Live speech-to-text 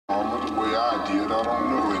way I did, I don't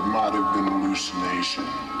know. It might have been hallucination,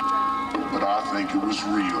 but I think it was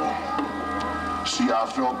real. See, I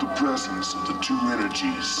felt the presence of the two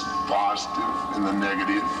energies, positive and the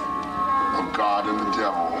negative, of God and the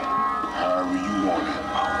devil, however you want it.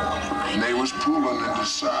 And they was pulling and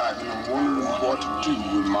deciding and wondering what to do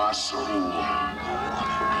with my soul.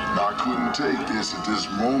 And I couldn't take this at this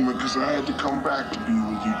moment because I had to come back to be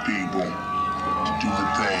with you people, to do the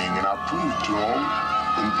thing. And I proved to them,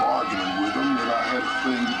 in bargaining with them, that I had a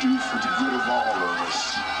thing to do for the good of all of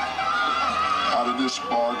us. Out of this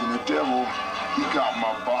bargain, the devil, he got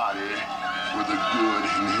my body for the good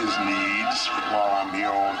in his needs while I'm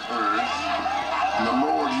here on earth. And the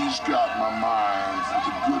Lord, he's got my mind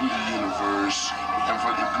for the good of the universe and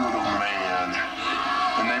for the good of man.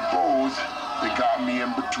 And they got me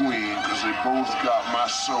in between because they both got my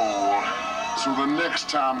soul. So the next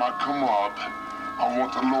time I come up, I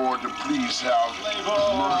want the Lord to please have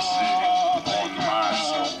mercy on my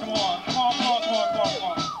soul. Come on.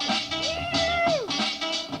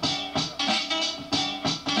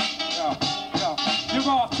 You're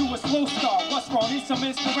off to a slow start. What's wrong? Need some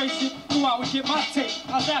inspiration? Go out and get my tape.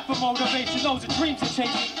 How's that for motivation? Those are dreams you're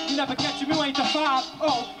chasing. You never catch him, you ain't the 5-0.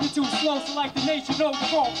 You're too slow, so like the nation knows the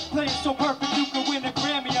role. Playing so perfect you could win a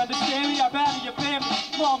Grammy. Understand me? I battle your family.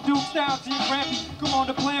 Mom Dukes down to your Grammy. Come on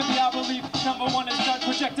to plan me, I believe. #1 is done.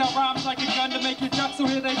 Projectile rhymes like a gun to make you duck. So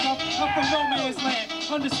here they come. I'm from no man's land.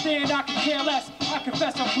 Understand I can care less. I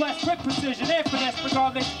confess I'm blessed with precision and finesse.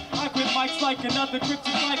 Regardless, I grip mics like another grip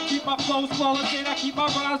to life. Keep my flows flawless and I keep my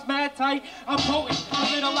rhymes mad tight. I'm potent,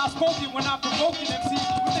 a little outspoken when I'm provoking MC.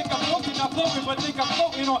 You think I'm floating, I'm floating, but think I'm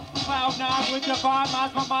floating on cloud 9 with divine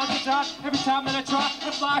minds. My mind's a die. Every time that I try,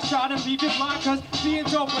 I fly shot and leave it blind. Cause being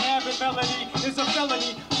dope with having melody is a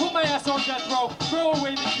felony. Put my ass on death row, throw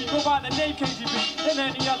away the key, go by the name KGB. And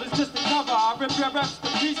any others just to cover. I rip your reps to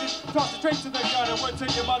pieces, toss it straight to the gutter. Word to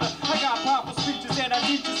your mother. I got powerful speeches and I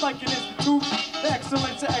teach just like an institution.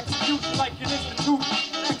 Excellence to execution like an institution.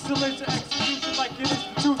 Excellence to execution like an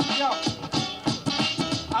institution. Yo,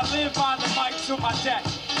 I live by the mic to my death.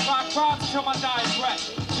 My crimes till my dying breath.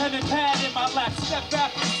 Pen and pad in my left. Step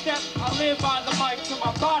after step. I live by the mic till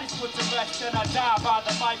my body's put to rest. And I die by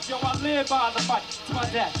the mic. Yo, I live by the mic to my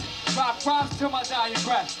death. My crimes till my dying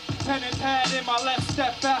breath. Pen and pad in my left.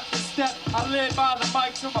 Step after step. I live by the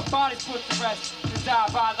mic till my body's put to rest. And die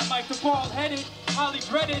by the mic. The bald-headed, highly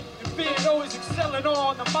dreaded. Fear always excelling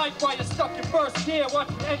on the mic while you're stuck in first gear. Watch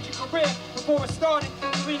you end your career before it started.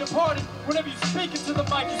 Lean party. Whenever you speak into the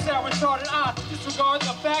mic, you sound retarded. I disregard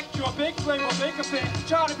the fact you're a big flame or bigger fan.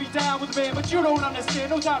 Try to be down with the man, but you don't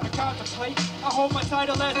understand. No time to contemplate. I hold my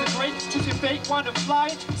title as the great. Choose your fate, wind up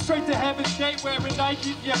flying straight to heaven's gate. Wearing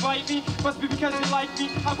Nike, you bite me. Must be because you like me.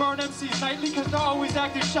 I burn MCs nightly because they're always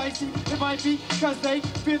acting shicey. It might be because they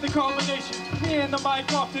fear the combination. Me and the mic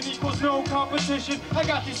often equals no competition. I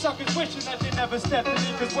got these suckers wishing that they never stepped to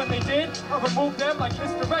me. Cause when they did, I removed them like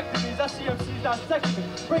hysterectomies. I see MCs dissecting me,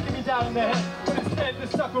 breaking me down in the head. But instead,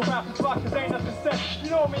 this sucker rappers block cause ain't nothing said. You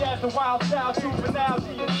know me as the wild style, juvenile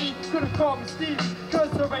D&D. Could've called me Steve,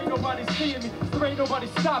 cause there ain't nobody seeing me. There ain't nobody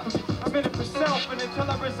stopping me. I'm in it for self, and until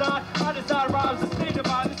I resign, I design rhymes and state of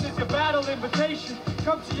mind. This is your battle invitation.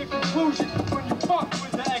 Come to your conclusion when you fuck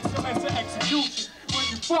with the excellence of execution. When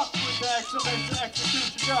you fuck with the excellence of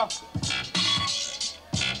execution, yo.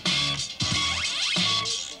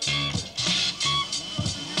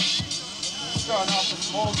 Starting off with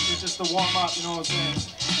some old shit just to warm up, you know what I'm saying?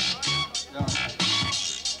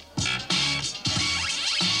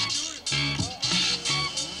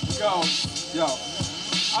 Yo.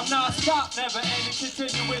 I'm non-stop, never ending,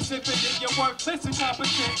 continuous, infinite. Your work, listen,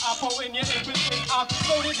 competent. I'm potent, you're impotent. I'm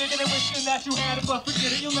floating, digging and wishing that you had it, but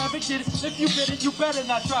forget it, you'll never get it. If you get it, you better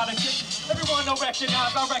not try to get it. Everyone don't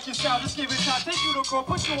recognize, I reconcile. Just give it time, take you to court,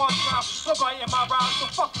 put you on trial. I'm biting my rhymes, so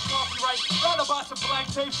fuck the copyright. Round about some blank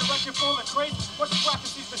tapes, the record full of crates. Watch the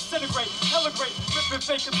prophecies disintegrate, emigrate. Ripping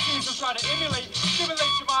fake MCs and try to emulate.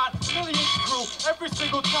 Stimulate your mind, humiliate your crew. Every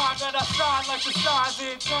single time that I shine like the stars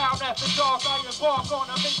in town. At the dark, I embark on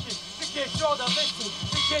a mission to get y'all to listen,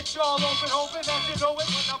 to get y'all open, hoping that you know it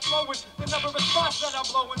when I'm flowing. The number of spots that I'm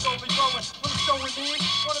blowing's only growing. When I'm showing these,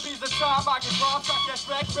 wanna be the time I get drops, I get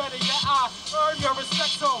back ready, yeah, I earn your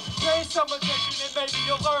respect, so pay some attention and maybe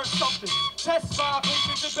you'll learn something. Test my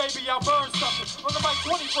patience and baby I'll burn something. On the mic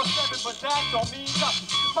 24/7, but that don't mean nothing.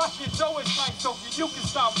 My shit's always nice, so you can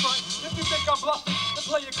stop fronting. If you think I'm bluffing, then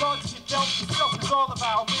play your cards and you dealt. Yourself is all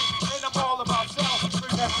about me, and I'm all about self.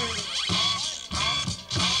 Bring that feeling.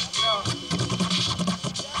 Yo.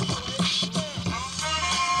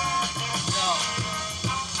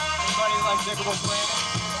 Anybody like Digable Planet?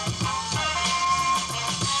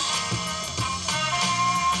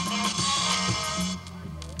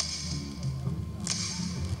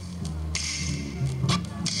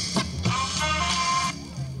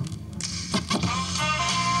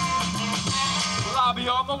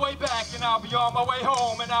 and I'll be on my way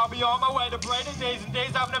home, and I'll be on my way to brighter days and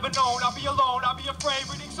days I've never known. I'll be alone, I'll be afraid,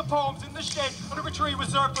 reading some poems in the shade under a tree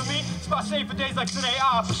reserved for me. Spot safe for days like today.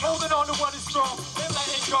 I'm holding on to what is strong and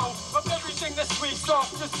letting go of everything that's sweet,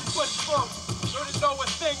 soft, just as what it's from. Don't know a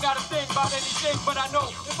thing, not a thing about anything, but I know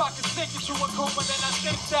if I can sink into a coma, then I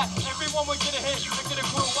think that everyone will get a hit and get a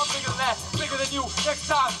clue. I'm bigger than that, bigger than you. Next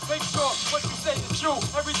time, make sure what you say is true.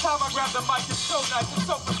 Every time I grab the mic, it's so nice, it's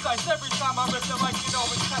so precise. Every time I rip the mic, you know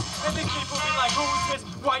it's tight. And these people be like, who is this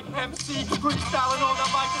white MC freestyling on the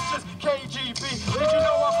mic? It's just KGB. Did you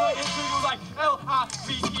know I'm bringing to you like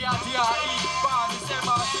L-I-V-E-I-D-I-E? Bond is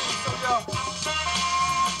M-I-C, so yo.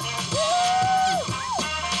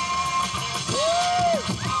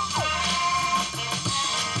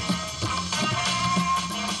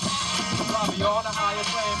 On a higher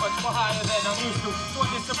plane, much more higher than I'm used to. So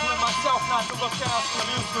I discipline myself not to look down as I'm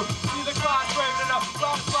used to. See the clouds brave enough,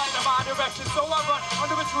 clouds flying in my direction. So I run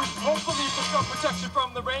under a tree, hopefully for some protection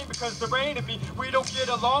from the rain. Because the rain and me, we don't get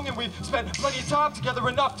along. And we've spent plenty of time together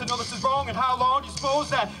enough to know this is wrong. And how long do you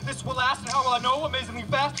suppose that this will last? And how will I know? Amazingly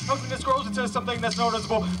fast. Something that grows into something that's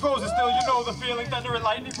noticeable. Grows and still, you know the feeling. Thunder and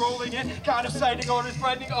lightning rolling in. Kind of sighting, orders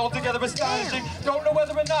frightening, altogether astonishing. Don't know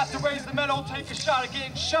whether or not to raise the metal, take a shot at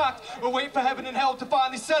getting shocked, or wait for heaven and hell to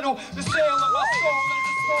finally settle the sail of my soul. And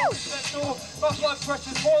the soul that's cool. My blood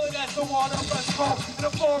pressure's boiling as the water runs cold in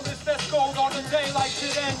a forest that's cold on a day like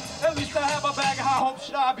today. At least I have a bag of high hopes.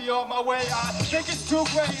 Should I be on my way? I think it's too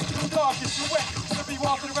gray, it's too dark, it's too wet to be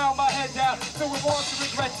walking around my head down, filled with wants and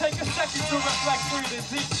regret. Take a second to reflect, breathe and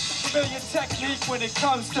deep. Familiar technique when it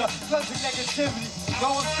comes to cleansing negativity.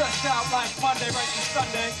 Going stressed out like Monday right to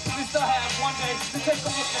Sunday. At least I have one day to take a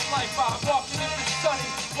look at life. I'm walking in this sunny,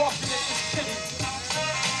 walking in this city.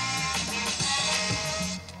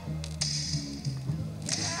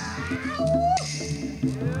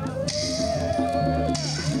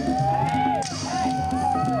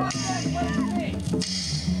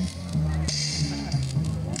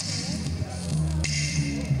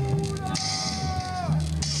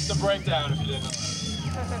 The breakdown, if you didn't know.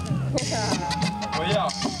 Well, yeah.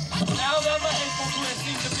 Now that my hateful career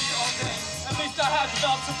seems to be all day, at least I have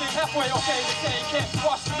developed something halfway okay to say. Can't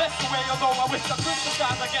wash the mess away, although I wish I could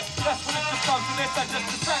sometimes. I guess that's when it just comes to this. I just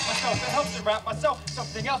distract myself. It helps to wrap myself.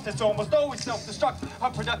 Something else that's almost always self-destruct.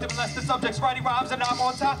 Unproductive unless the subject's writing rhymes and I'm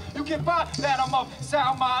on time. You can find that I'm of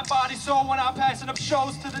sound, mind, body, soul when I'm passing up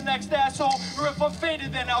shows to the next asshole. Or if I'm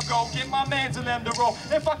faded, then I'll go get my mans and them to roll.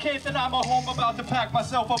 If I can't, then I'm at home about to pack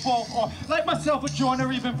myself a bowl. Or light myself a joint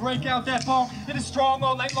or even break out that phone. It is strong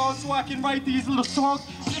all night long so I can write these little songs.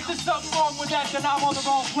 If there's something wrong with that, then I'm on the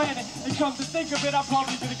wrong planet. And come to think of it, I'm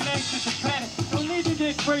probably gonna get anxious and panic. Don't need to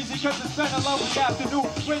get crazy, cause it's been a lovely afternoon.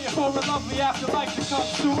 Waiting for a lovely afterlife to come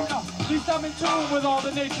soon. At least I'm in tune with all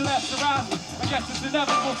the nature that surrounds me. I guess it's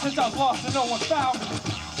inevitable since I was lost and no one found me.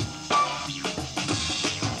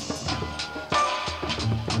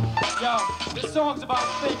 Yo, this song's about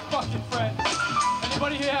fake fucking friends.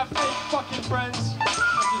 Anybody here have fake fucking friends?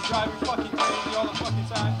 That just drive you fucking crazy all the fucking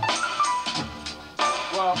time?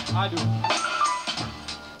 Well, I do.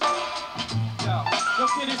 Yo,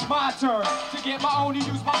 look, it is my turn to get my own. You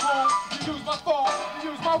use my home, you use my phone, you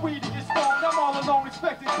use my weed to get stoned. I'm all alone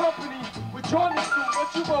expecting company. But join me soon, but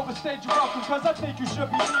you overstayed your welcome, cause I think you should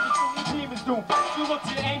be leaving soon. Your team is doomed. You look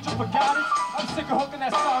to your angel for guidance. I'm sick of hooking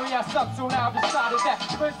that sorry ass up, so now I've decided that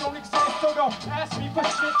friends don't exist, so don't ask me for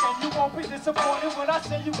shit, and you won't be disappointed when I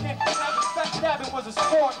say you can't have respect. Stabbing was a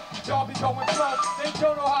sport. Y'all be going slow, they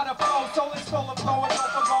don't know how to flow, so let's slow and blow it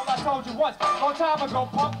off the roll. I told you once, long time ago,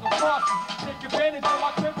 punk the cross. Take advantage of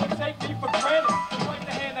my crippling, take me for granted. It's like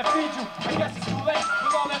the hand that feeds you. I guess it's too late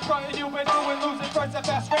with all that trying you've been doing, losing friends at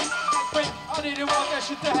fast rates. I didn't want that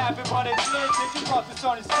shit to happen, but it did. Think you brought this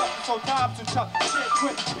on yourself, so time to tough shit.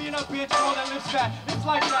 Quit being a bitch, all that lives fat. It's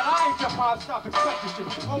like that, I ain't your pop, stop expecting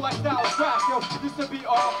shit. Oh, like style is crack, yo. Used to be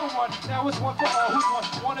all for one, now it's one for all. Who's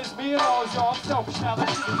one? One is me and all is y'all. I'm selfish now, that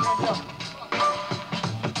shit is one, yo.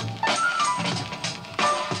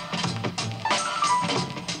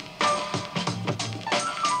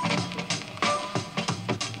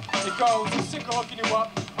 It goes, I'm sick of hooking you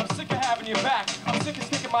up. I'm sick of having your back. I'm sick of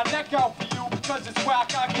sticking my neck out for you because it's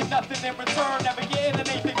whack. I get nothing in return, never getting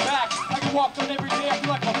anything back. I you walk on every day, I feel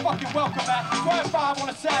like a fucking welcome mat. Drive 5 on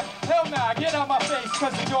a sack, hell nah, get out my face.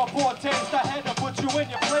 Cause of your poor taste, I had to put you in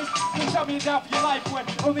your place. You tell me you're down for your life when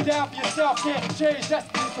only down for yourself. Can't change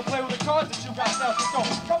destiny, so play with the cards that you got dealt. So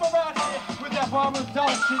come around here with that $1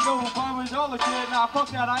 shit, no $1 kid. Nah, fuck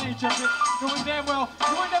that, I ain't tripping. Doing damn well,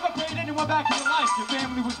 you ain't never paid anyone back in your life. Your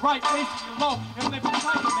family was right, facing you low, and living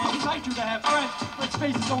life, man. Excite you to have friends, but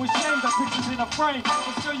faces always shamed. The pictures in a frame,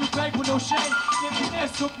 but still you beg with no shame. Give me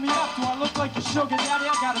this, hook me up, do I look like your sugar daddy?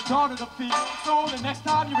 I got a daughter to feed. So the next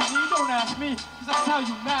time you're in need, don't ask me, cause I tell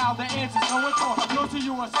you now, the answer's no and more. Those of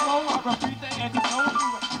you are slow, I repeat the answer's no and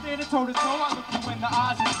more. Standing toe to toe, I look you in the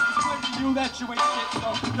eyes and explain to you that you ain't shit, so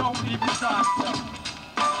don't even try.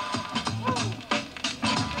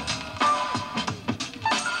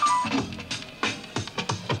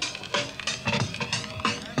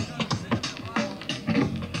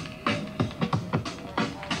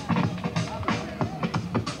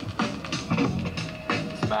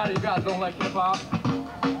 You guys don't like hip-hop?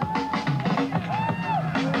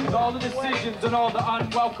 With all the decisions and all the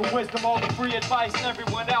unwelcome wisdom, all the free advice, and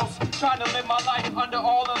everyone else trying to live my life under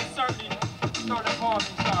all the uncertainty. Start that for me,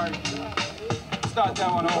 sorry. Start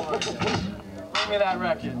that one over. Bring me that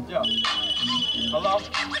record. Yo. Hello?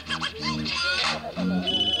 Who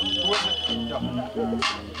is it? Yo.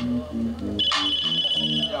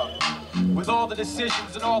 Yo. With all the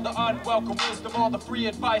decisions and all the unwelcome wisdom, all the free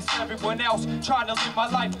advice, and everyone else trying to live my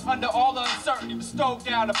life under all the uncertainty bestowed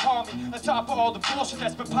down upon me, on top of all the bullshit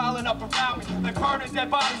that's been piling up around me. Like burning dead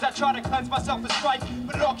bodies, I try to cleanse myself of strife,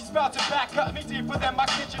 but it all keeps bouncing back, cutting me deeper than my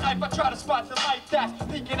kitchen knife. I try to spot the light that's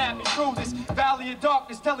peeking at me through this valley of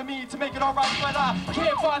darkness, telling me to make it alright, but I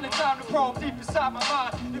can't find the time to probe deep inside my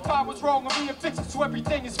mind. If I was wrong, I'm being fixed so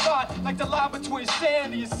everything is fine. Like the line between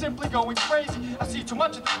insanity and simply going crazy. I see too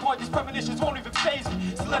much at this point, these premonitions won't even phase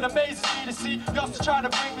me. Still it amazes me to see y'all still trying to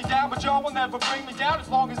bring me down, but y'all will never bring me down as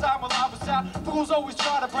long as I'm alive and sound. Fools always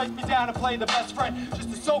try to break me down and play the best friend. Just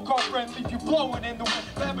a so-called friend, leave you blowing in the wind.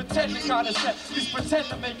 That pretend to kind of set, just pretend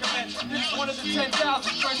to make amends. This is one of the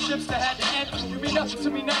 10,000 friendships that had to end. You mean nothing to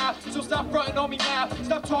me now, so stop fronting on me now.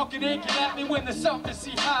 Stop talking and get at me when there's something to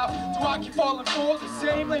see. How do I keep falling for the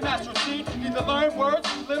same lame ass routine? Either learn words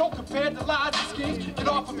little compared to lies and schemes. Get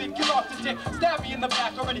off of me, get off the dick. Stab me in the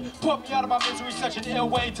back already, put me out of my misery. Such an ill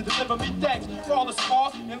way to deliver me. Thanks for all the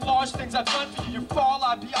small and large things I've done for you. You fall,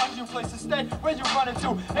 I'd be on your place to stay. Where you running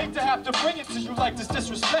to? Hate to have to bring it to you like this,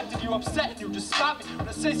 disrespecting you, upsetting you. Just stop me when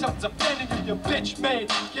I say something's offending you. You bitch made,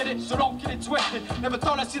 get it? So don't get it twisted. Never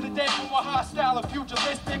thought I'd see the day when we're hostile and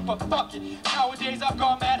futuristic, but fuck it. Nowadays I've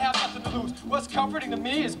gone mad, have nothing to lose. What's comforting to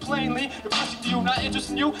me is plainly depressing to you, not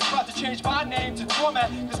interested in you. About to change my name to Doormat,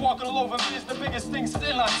 cause walking all over me is the biggest thing.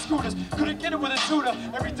 Still on scooters, couldn't get it with a tutor.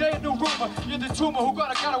 Every day a new rumor. You're the tumor who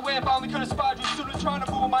got away. If I only could have spied you sooner, trying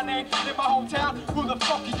to move my name in my hometown. Who the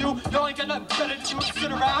fuck are you? Y'all ain't got nothing better to do than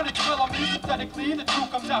sit around and drill on me pathetically. The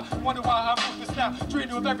truth comes out. Wonder why I'm ruthless now. Treating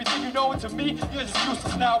you with everything you know, and to me, you're just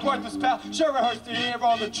useless now. Worthless pal. Sure it hurts to hear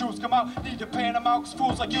all the truths come out. Need to pan them out, cause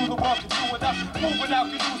fools like you, the world can do without. Moving out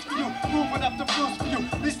good news for you. Moving up the blues for you.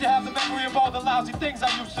 At least you have the memory of all the lousy things I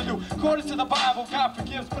used to do. According to the Bible, God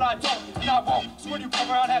forgives, but I don't, and I won't. So when you come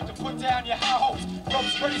around, have to put down your high hopes.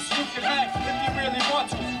 Ropes ready so you can hang if you really want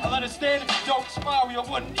to. I'll understand if you don't smile, you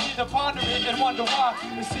wouldn't either ponder it and wonder why.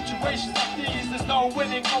 In situations like these, there's no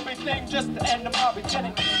winning, no big thing, just the end of my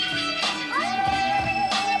beginning.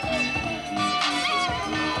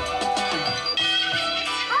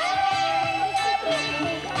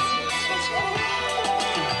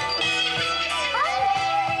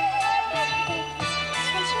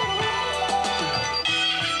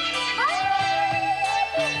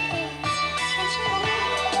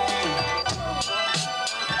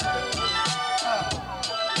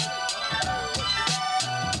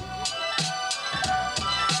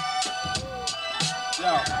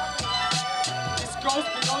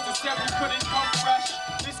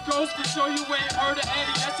 To show you ain't heard of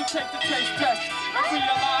any, that's to take the taste test and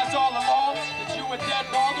realize all along that you were dead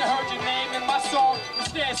wrong. You heard your name in my song, but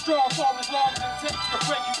stand strong for as long as it takes to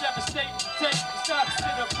break you, devastate. Take the shots to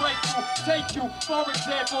the breakthrough. Take you, for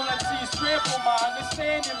example, MCs trample mine. They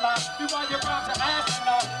stand in line, be while your rhymes are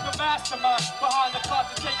asinine. The mastermind behind the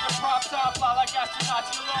plot to take your props out, fly like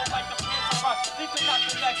astronauts. You low like the pants of rock. Think they're not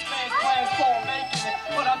the next man's plans for making it,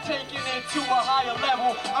 but I'm taking it to a higher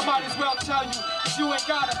level. I might as well tell you. You ain't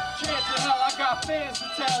got a chance in hell, I got fans to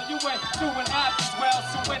tell. You ain't doing half as well,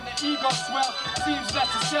 so when the ego swells, it seems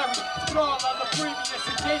necessary to put all of the previous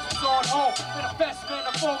engagements on hold. And the best man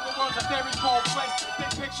of all the world's a very cold place.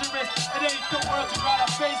 Big picture is, it ain't the world you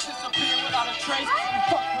gotta face, disappear without a trace. We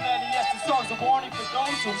fuck with NES, the song's a warning for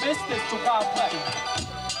those who miss this, so God bless.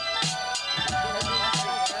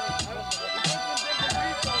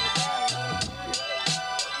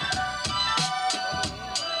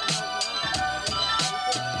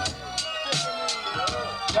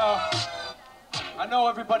 know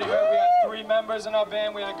everybody heard we had 3 members in our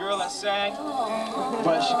band. We had a girl that sang,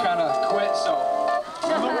 but she kind of quit, so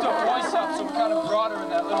we looked her voice up, so we kind of brought her in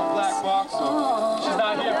that little black box. So she's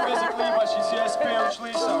not here physically, but she's here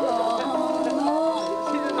spiritually, so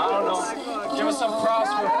I don't know. Give us some props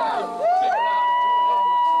for fucking figuring out how to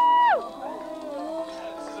do it.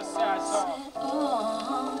 This is a sad song.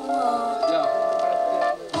 Yeah.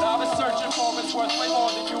 What I've been searching for is worth way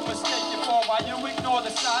more than you mistaken for. Why you ignore the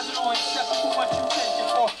signs and only accept for what you taking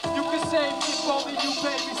for? You can save me if only you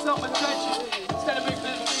pay me some attention. Instead of making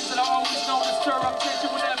the things that I always known to stir up tension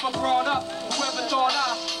whenever brought up. Whoever thought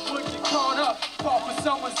I would get caught up. Fought for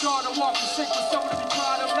someone's daughter, walk and sink for someone to be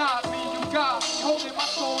proud of. Not me, you got me holding my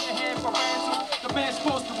soul in your hand for ransom. The man's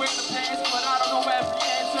supposed to wear the pants, but I don't know every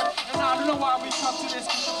answer. And I don't know why we come to this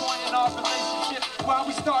point in our relationship. Why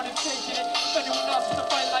we started taking it. If anyone else is to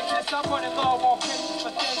fight like this, I'm running low on patience.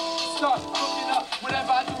 But then start looking up.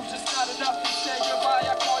 Whatever I do, just not enough to say goodbye.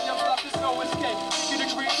 I call your bluff, there's no escape. You can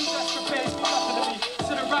agree, these escapades mean nothing to me.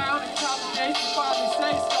 Sit around and count the days and finally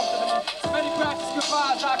say something to me. So many practice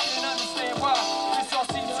goodbyes, I can't understand why. This all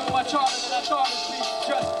seems so much harder than I thought it'd be.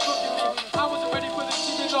 Just look at me, I wasn't ready for this,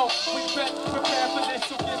 even though we been prepared for this.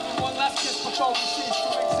 So give me one last kiss before we cease to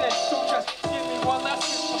exist. So just give me one last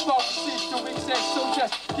kiss before we cease to exist. So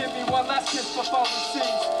just give me one last kiss before we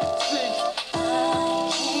cease.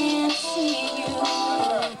 I can't see you,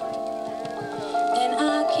 and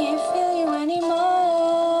I can't feel you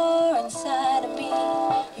anymore inside of me.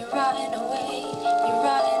 You're rotting away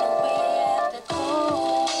at the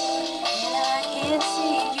core, and I can't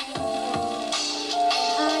see you,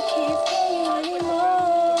 and I can't feel you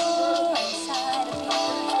anymore inside of me.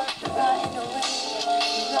 You're rotting away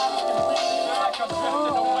at the core.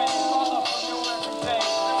 All up on you every day.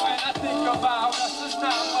 When I think about us, there's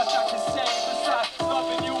not much I can say. Besides,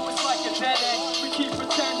 loving you is like a dead end. We keep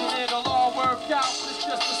pretending it'll all work out, but it's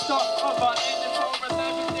just the start of our ending. For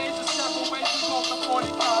 11 days or several ways we both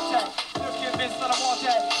avoided contact. You're convinced that I want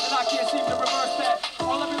that, and I can't seem to reverse that.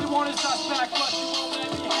 All I really want is us back, but you won't let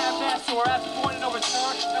me have that. So we're at the point of no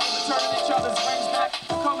return, and we're returning each other's rings back.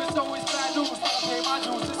 How come it's always bad news? But I pay my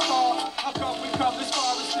dues this far. How come we come this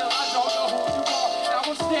far and still I don't know who you are? Now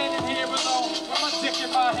I'm standing here alone with my dick in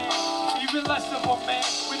my hand. Even less of a man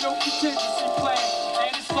with no contingency plan.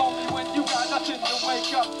 And it's lonely when you got nothing to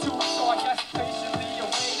wake up to. So I guess patiently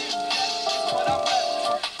awaiting death is what I'm left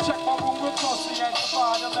to. Check my room real closely and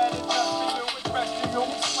provide a letter just for you. Express to you,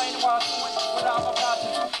 explain why I'm doing what I'm about to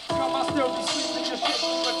do. Come, I'll still be sleeping, you're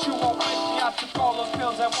shaking, but you won't wake me. I took all those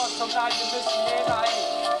pills at once, so now you miss me and I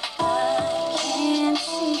hate. I can't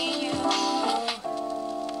see you,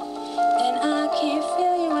 and I can't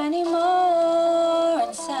feel you anymore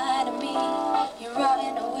inside of me. You're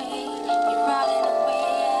rotting away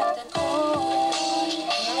at the core,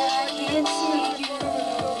 and I can't see you,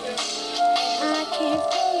 and I can't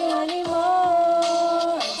feel you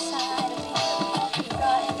anymore inside of me. You're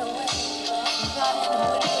rotting away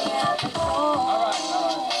at the core. Alright.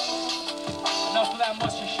 Enough of that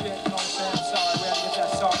mushy shit, you know what I'm saying? I'm sorry, we had to get that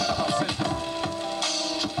song out of our system.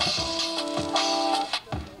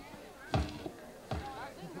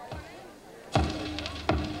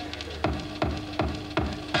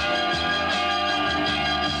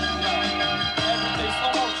 Everyday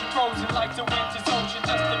slow motion, frozen like the winter's ocean.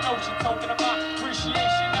 Just a notion, token of my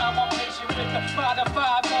appreciation. Now I'm patient with the 5 to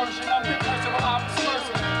 5 version of the person while I was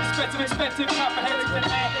person. Expensive, comprehensive, and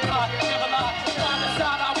man, I never lie. Find the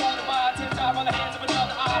side I want to buy, 10 times on the hands of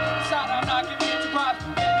another eye. Side I'm not giving in to pride.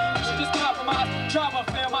 Maybe you should just compromise. Drama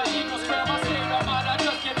fail, my ego's frail, my state of mind, I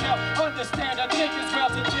just can't tell. Understand, I think it's real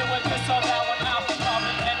to deal with this or that one. I'll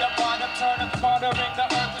probably end up wind up turning, wandering the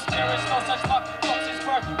earth with spirits. No such luck, folks is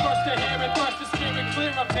birth. First to hear it, first to steer it, clear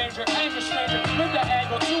of danger, anger stranger. With the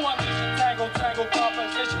angle to unleash it, tangle,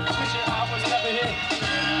 composition. Wishing I was never here.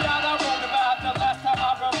 Hear me out, I wrote about the last time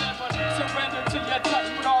I remembered. Surrender to your touch,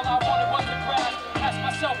 but all I wanted was a grasp. Ask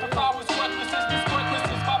myself if I was worthless, is this worthless?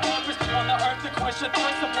 Is my purpose on the earth to quench the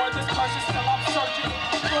thirst of wordless person? Still I'm searching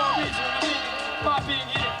for a reason, a meaning. My being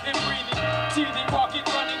here and breathing, teething, walking,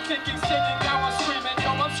 running, thinking, singing. Now I'm screaming,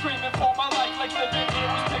 yo, I'm screaming for my life like living here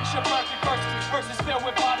was picture perfect verses filled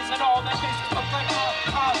with bodies and all that faces look like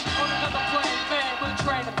I'm on another plane, man, with a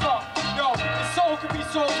train of thought. Yo, your soul could be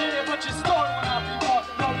so here, but your story will not be bought.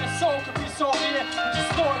 Yo, your soul could be so here, but your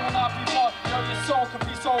story will not be bought. Yo, your soul could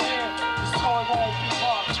be so here, your story won't be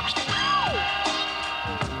bought.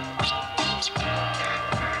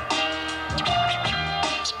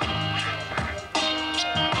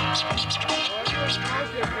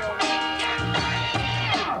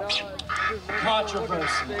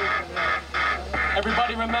 Controversy.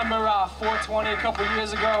 Everybody remember 420 a couple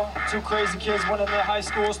years ago? Two crazy kids went in their high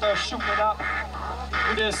school, started shooting it up.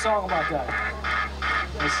 We did a song about that.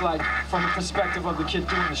 It's like from the perspective of the kid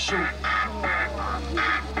doing the shoot. You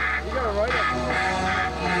gotta write it.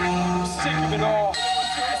 I'm sick of it all.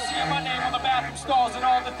 Seeing my name on the bathroom stalls and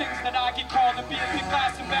all the things that I get called to be a big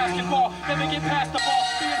class in basketball. Never get past the ball,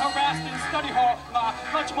 being harassed in study hall. My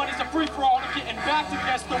lunch money's a free-for-all and getting backed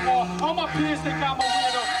against the wall. All my peers think I'm a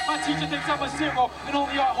weirdo. My teacher thinks I'm a zero. And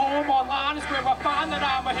only at home online is where I find that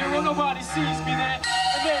I'm a hero. Nobody sees me there.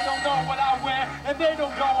 And they don't know what I wear. And they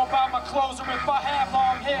don't know about my clothes or if I have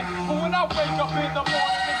long hair. But when I wake up in the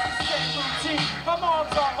morning, it's the same routine. My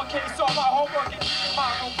mom's on my case, all my homework is in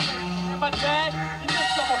my routine. And my dad, he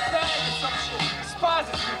thinks I'm a fag or some shit.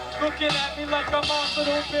 Despises me, looking at me like I'm on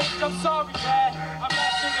little bitch. I'm sorry, Dad. I'm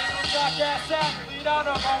not your little jackass athlete. I'm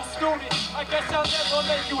a own student. I guess I'll never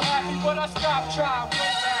make you happy, but I stopped trying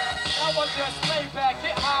way back. I was just lay back,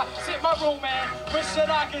 get high, sit in my room, man. Wish that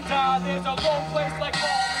I could die. There's a low place like home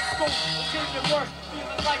in school. It's even worse,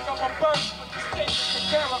 feeling like I'm a burst. But the state is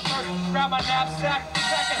care of first. Grab my knapsack,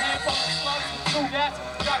 pack a handful of slugs and 2 gats.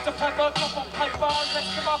 Dr. Pepper, a couple pipe bombs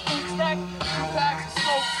next to my food stack. 2 bags of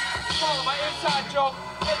smoke. Follow my inside joke.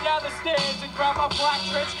 Head down the stairs and grab my black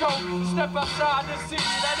trench coat. Step outside to see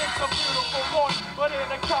that it's a beautiful morning. But in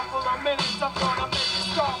a couple of minutes, I'm gonna make it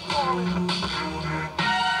start pouring.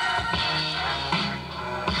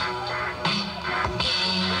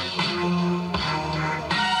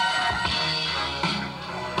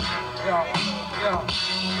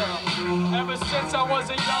 Ever since I was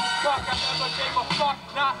a young buck, I never gave a fuck,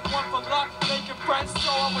 not one for luck, making friends, so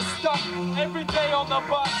I was stuck. Every day on the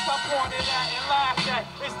bus, I pointed at and laughed at.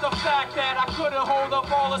 It's the fact that I couldn't hold a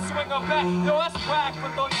ball or swing a bat. Yo, that's whack,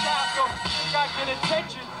 but those guys don't think I get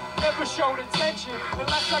attention. Never showed attention,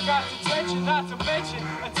 unless I got detention, not to mention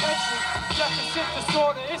attention. Deficit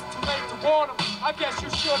disorder, it's too late to warn them. I guess you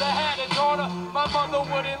should have had a daughter. My mother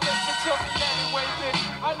wouldn't listen to me anyway, bitch.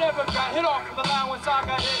 I never got hit off with allowance, I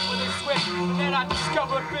got hit with a switch. And then I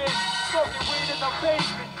discovered bitch, smoking weed in the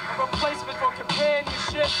basement. A replacement for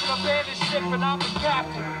companionship, for abandoned ship, and I'm the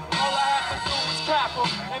captain. All I had to do was cap him,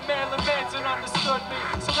 and Marilyn Manson understood me.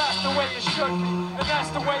 So that's the way it should be, and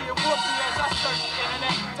that's the way it would be as I search the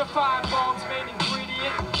internet to find bombs, main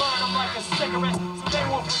ingredient, burn them like a cigarette, so they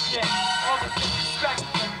won't forget all the disrespect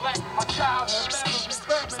and neglect. My childhood memories,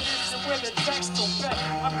 reminiscing with a text to bet.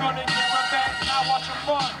 I'm gonna get revenge, now watch them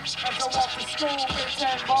run as I walk to school with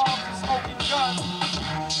 10 bombs and smoking guns.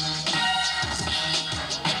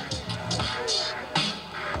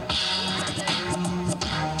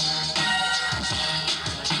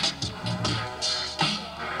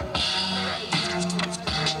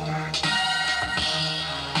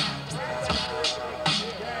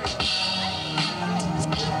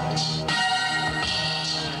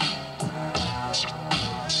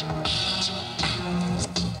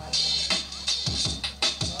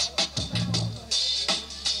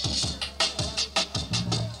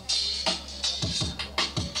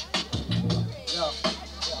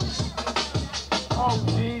 Oh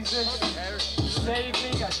Jesus, save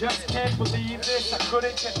me, I just can't believe this. I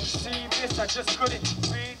couldn't conceive this, I just couldn't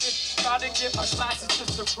read this. Tried to get my glasses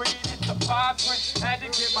just to read it, the fine print. Had to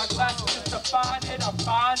get my glasses just to find it, I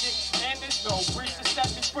find it. And there's no breeze to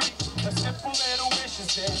set me free. A simple little wish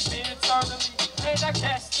is there, me eternally. And I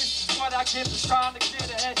guess this is what I get for trying to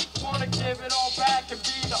get ahead. Wanna give it all back and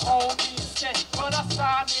be the old me instead. But I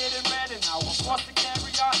signed it in red and now I'm forced to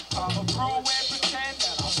carry on. I'm a brew and pretend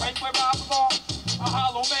that I'm right where I belong. A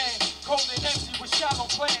hollow man, cold and empty with shallow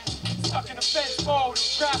plans. Stuck in a fence mode,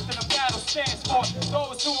 trapped in a battle stance. For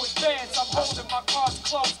those who advance, I'm holding my cards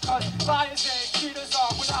close. Cause liars and cheaters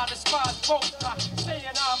are what I despise most. Not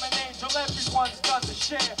saying I'm an angel, everyone's done the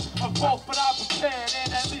share of both. But I'm prepared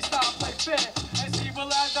and at least I'll play fair. As evil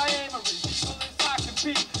as I am, or as evil as I can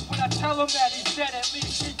be. When I tell him that he's dead, at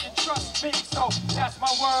least he can trust me. So that's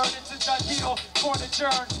my word, it's a done deal, court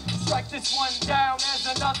adjourned. Strike this one down as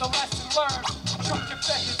another lesson learned. True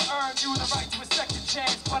confessions earned you the right to a second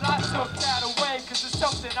chance, but I took that away cause it's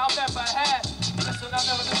something I'll never have. Listen, I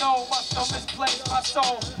never know, must have misplaced my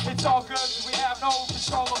soul. It's all good cause we have no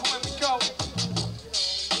control of where we go.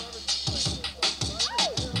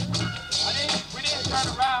 We didn't turn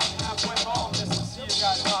around halfway home just to see you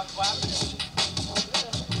guys not clapping.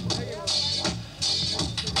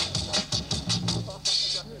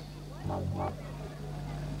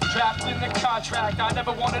 Trapped in the contract I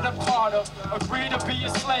never wanted a part of. Agreed to be a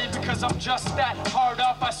slave because I'm just that hard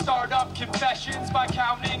up. I start up confessions by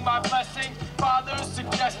counting my blessings. Father's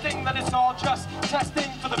suggestions. suggesting that it's all just testing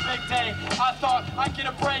for the big day. I thought I'd get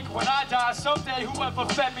a break when I die someday. Whoever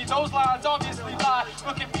fed me those lines obviously lied.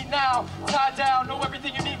 Look at me now, tied down, know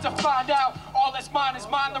everything you need to find out. All that's mine is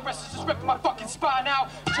mine, the rest is just ripping my fucking spine out.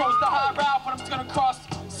 Chose the high route, but it's gonna cost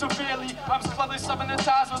severely. I'm slowly summing the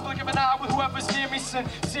ties with blink of an eye with whoever's near me.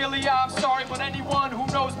 Sincerely, I'm sorry, but anyone who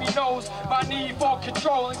knows me knows my need for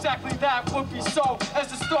control. Exactly that would be so. As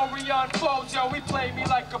the story unfolds, yo, he played me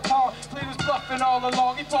like a pawn. Played his bluffing all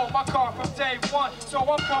along. He pulled my card from day one. So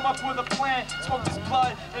I'm come up with a plan. Smoke this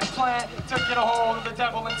blood and plan to get a hold of the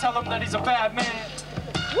devil and tell him that he's a bad man.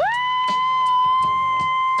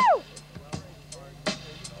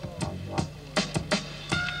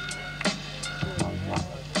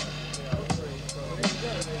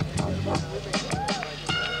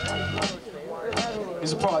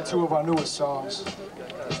 These are probably two of our newest songs.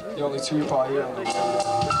 The only two you probably hear on the radio.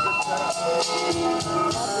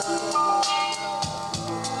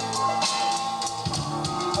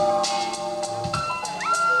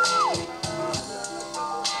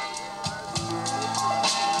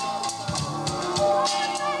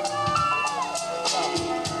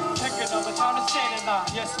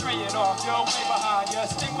 Yeah, straight off, you're way behind. Your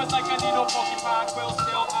sting was like a needle poking my quill.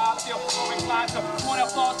 Still, I feel more inclined to point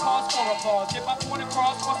applause, pause for applause. Get my point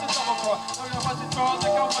across, what's the double cross? I'm gonna bust it draws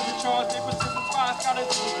like I wasn't charged. Paper, scissors, spies, gotta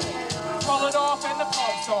do it. Roll it off and the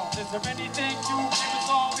palm song. Is there anything you can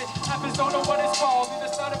resolve? It happens, don't know what it's called.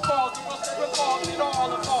 Either side it falls, the world's never falls. It all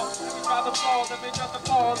falls. Let me try the fall, let me drop the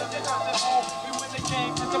ball, let me drop the hole. We win the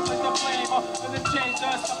game, just to play the flame. Let them change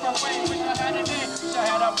us, separate way. Wish I had a name, wish I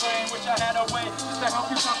had a brain, wish I had a way. Just to help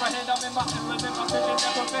you comprehend, I'm in my inlet, in my vision,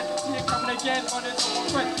 never been. See it coming again, running over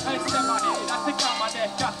friend. I extend my hand, I stick out my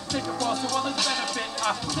neck. I take a fall, so all it's benefit.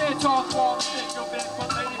 I stand tall, swallow, stick your bit.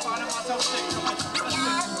 But lately finding myself sick, so let's stick you.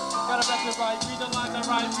 Gotta rest it right, read the lines and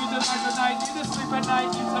right, read the lines at night. Need to sleep at night,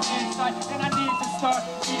 need some insight. And I need to start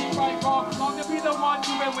eating right raw. Long to be the one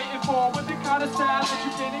you've been waiting for. With the kind of style that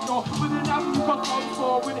you can't ignore. With an album you come close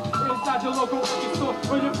for. With it inside your local record store.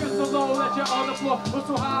 Where you feel so low that you're on the floor. Or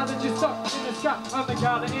so high that you're stuck in the sky. I'm the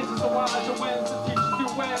guy that answers the whys and wins and teaches you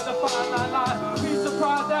where the fine line lies. Be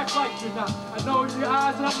surprised, act like you're not. I know your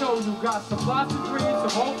eyes and I know you got some lots of dreams,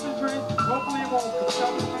 some hopes and dreams. Hopefully it won't come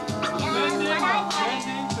true.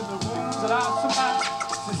 Bending to the wounds that I've survived.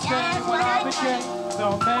 Sustain what I became, the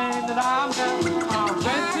man that I'm now. I'm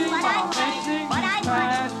venting these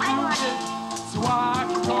past few so I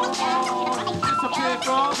can go on, disappear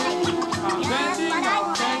from it. I'm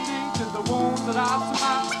bending to the wounds that I've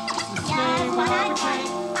survived. Sustain what I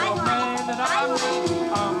became, the man that I'm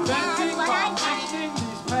now. I'm venting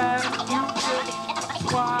these past few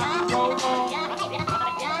so I can go on.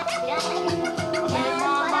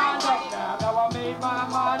 My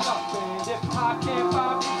mind up, and if I can't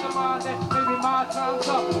find peace of mind, then maybe my time's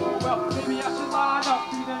up. Oh well, maybe I should line up,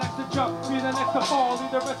 be the next to jump, be the next to fall,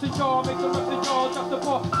 leave the rest of y'all, make the rest of y'all drop the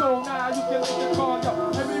ball. So now you can make the call, yo.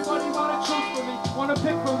 Everybody wanna choose for me, wanna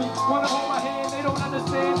pick for me, wanna hold my hand. They don't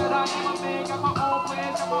understand that I am a man, got my own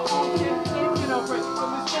plans, got my own kids. Taking a break from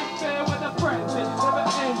this big fair with a friend. It never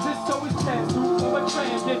ends, it's always tends to a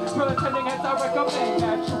transit. Pretending as I recommend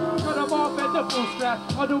that you cut them off at the bootstrap,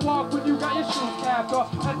 or the walk when you got your shoes capped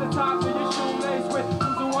off at the top of your shoelace with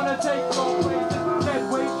who's the wanna take no places. Dead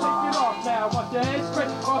weight, shake it off now. Want your head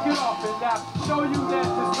straight, walk it off and now. Show you that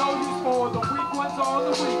there's no use for the weak ones on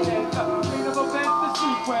the weekends. Chain of events, the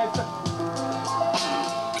sequence.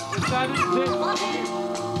 Is that it?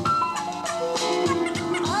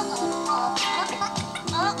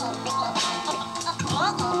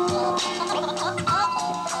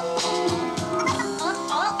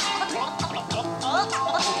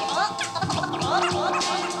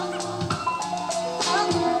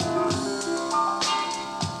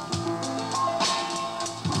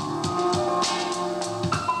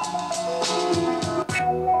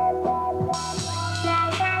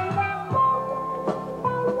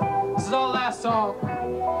 This is our last song.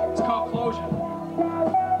 It's called Closure.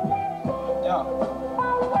 Yeah.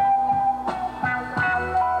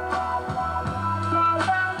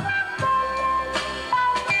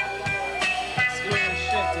 Scary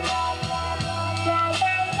shit, dude.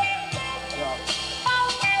 Yeah.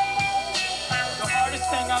 The hardest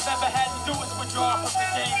thing I've ever had to do is withdraw from the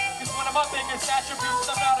game. It's one of my biggest attributes.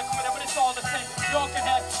 I'm not a quitter, but it's all the same. Y'all can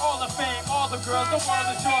have all the fame, all the girls, the world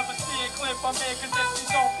is yours, but stay clear from me, cause if you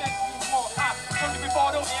don't, this means more. I told you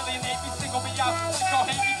before, don't alienate me, single me out. Think y'all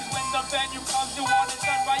hate me, cause when the venue comes, you want it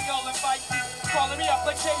done right, y'all invite me. Calling me up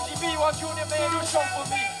like KGB, while Junior man do a show for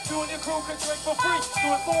me. Junior crew can drink for free,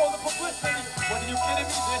 do it for all the publicity. What are you kidding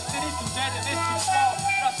me? This city's too dead and it's too small.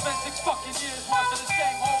 And I spent 6 fucking years watching the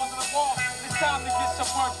same holes in the wall. This time to get some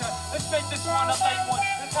work done. Let's make this one a late one.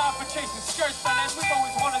 The time for chasing skirts done, and we've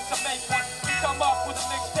always wanted to make one. We come up with a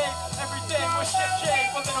mixtape every day with shit shade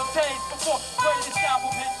for little days before greatest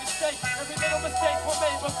album hit the state. Every little mistake we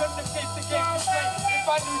made, but couldn't escape the game to play. If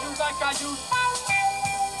I knew you like I used.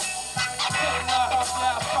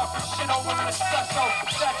 Yeah, fucking shit over an espresso.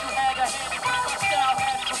 That you had a hand in my style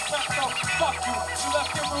had espresso. Fuck you, you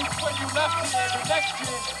left your roots when you left here. The next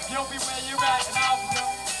year, you'll be where you're at, and I'll be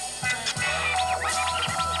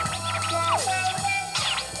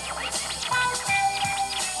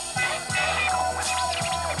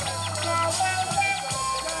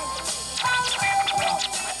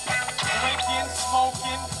drinking,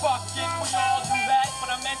 smoking, fucking, we all do that. But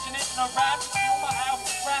I mention it in a rap, feel my house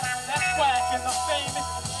is rap. That's whack, and the famous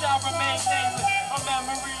shall remain nameless. A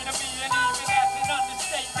memory to me, and even that's an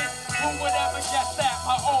understatement. Who would ever guess that?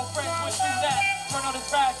 My old friends would do that. Turn on his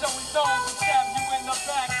rags, always those who stab you in the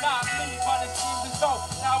back. Not me, but it seems as though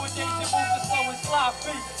nowadays it moves as slow as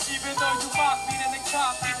sloppy. Even though you mock me, then they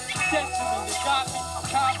cop me. Dead to me, they got me.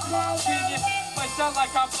 Copy, genius. Might sound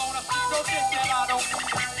like I'm blown up, you don't think that I don't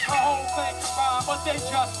mean it. The whole thing combined, but they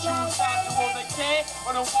just choose not to. Or they can't,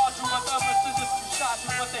 or don't want to, but the message is too shot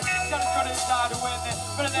to. But they gotta try to die to win it.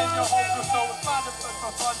 Better than your hope, so it's fine to put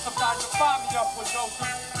for fun. Sometimes you find me up with no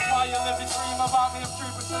clue. While you live and dream about me, I'm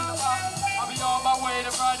dreaming about me. I'll be on my way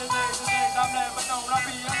to brighter days, the days I've never known. I'll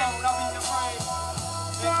be alone, I'll be afraid.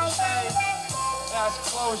 In the shade, that's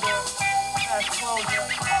closure, that's closure.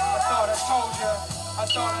 I thought I told you, I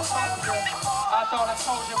thought I told you, I thought I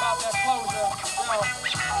told you about that closure.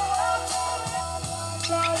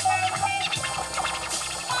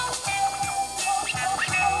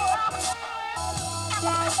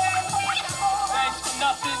 Thanks for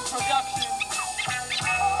nothing production.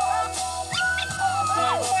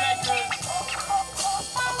 Flavor Bakers.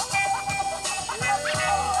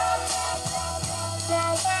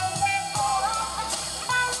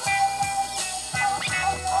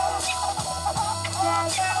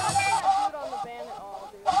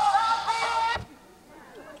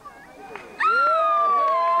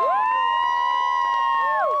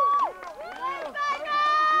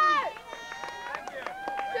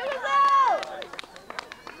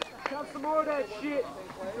 Some more of that shit.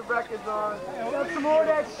 The record's on. Got some more of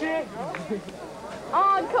that shit.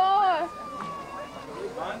 Encore!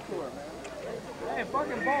 Encore, man. Hey,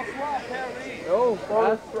 fucking ball swap, Harry.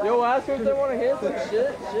 Yo, ask them if they want to hear some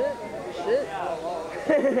shit.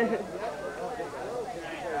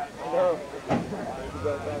 No.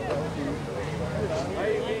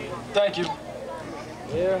 Thank you.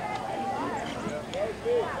 Yeah.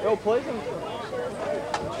 Yo, play some.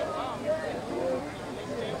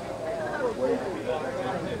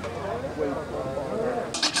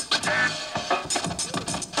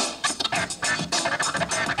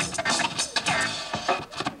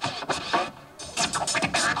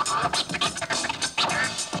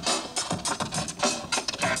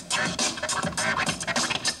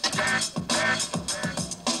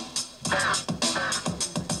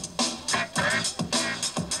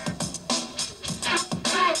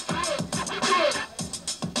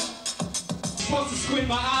 Supposed to squint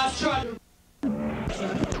my eyes, try to.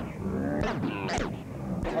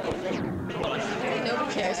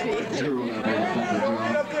 Nobody cares me.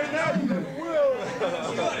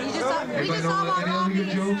 We just saw my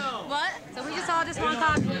copies. What? So we just saw this one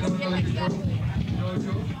copy.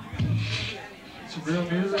 It's real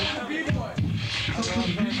music.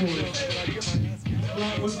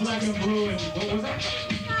 What's black and blue and what was it?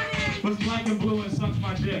 What's black and blue and sucks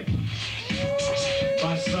my dick?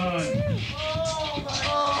 My son.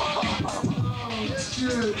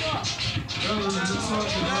 Shit. That was just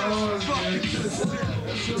fucking hard, man.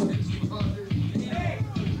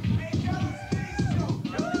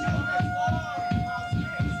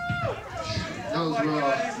 That was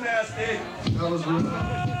rough. That was rough.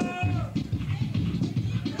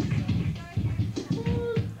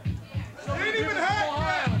 Ain't even hack,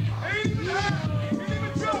 man. Ain't even hack. Ain't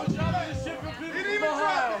even joke. Ain't even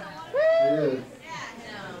drop. Yeah.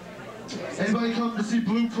 Anybody come to see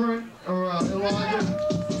Blueprint or Elijah?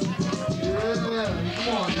 Yeah,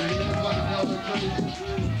 come on, man. Everybody know they're crazy.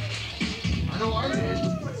 I know I did.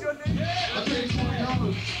 What's your name? I paid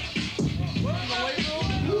 $20.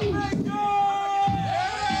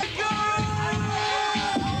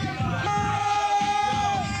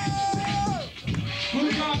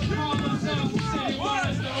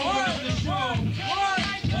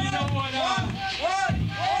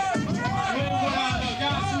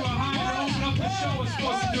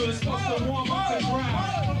 It's supposed to warm up the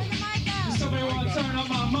ground. Somebody want to turn on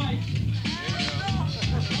my mic?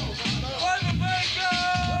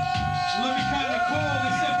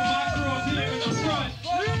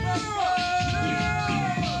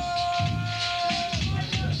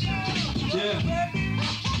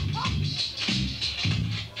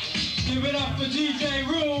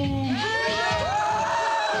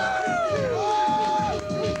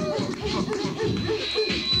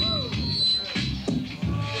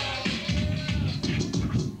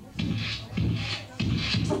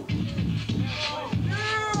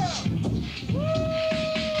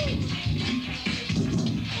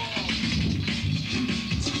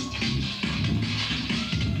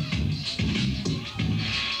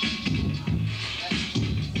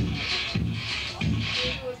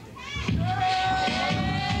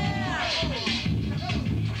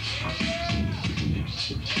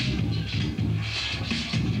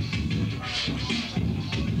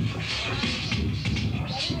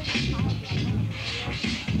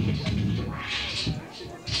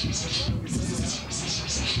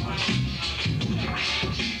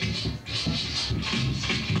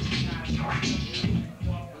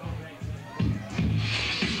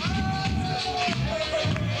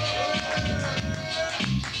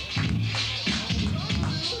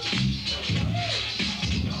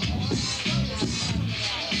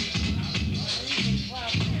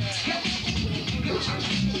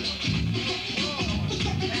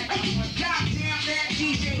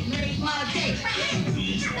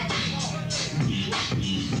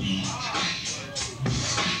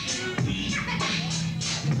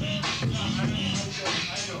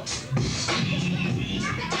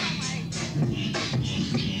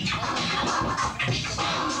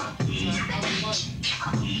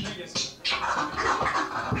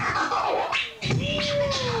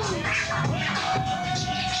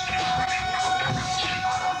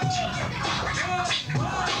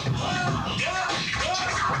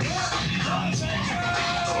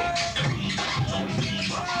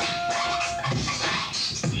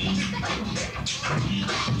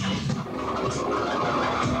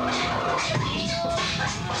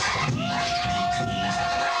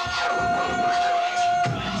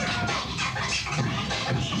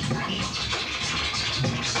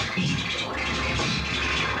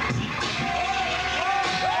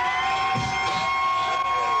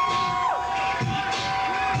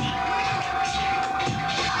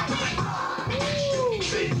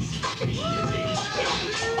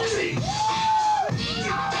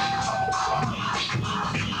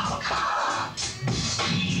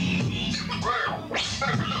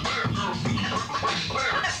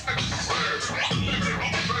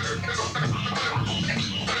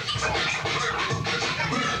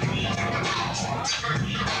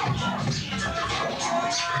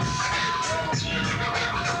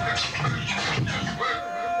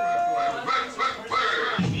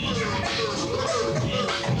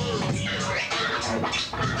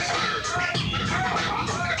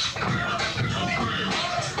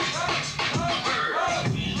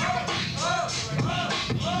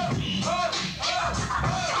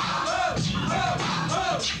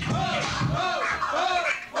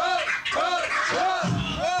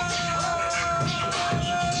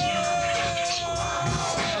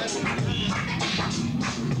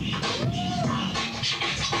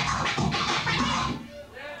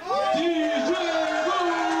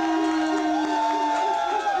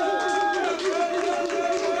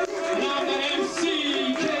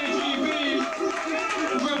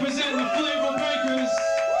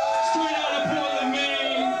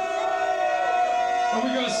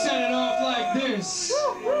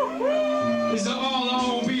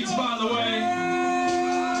 Ghost, by the way. You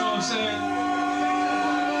know what I'm saying?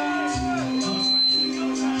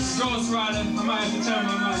 Ghost Rider. I might have to turn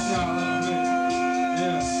my mic down a little bit.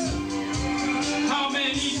 Yeah. How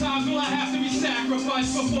many times will I have to be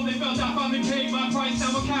sacrificed before they felt I finally paid my price?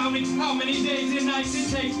 Now I'm counting how many days and nights it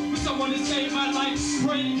takes for someone to save my life.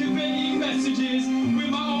 Praying, conveying messages with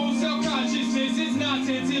my own self-consciousness. It's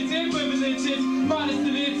nonsense, it's ambivalence, it's modest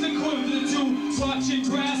and it's equivalent to watching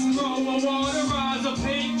grass grow or water rise, or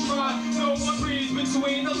paint dry. No one reads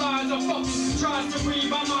between the lines. I fucking tries to read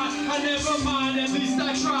my mind. I never mind, at least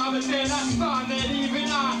I try, but then I find that even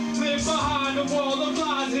I live behind a wall of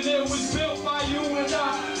lies, and it was built by you and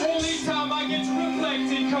I. Only time I get to reflect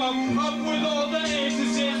and come up with all the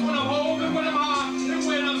answers is when I'm home and when I'm high and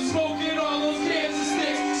when I'm smoking all those cancer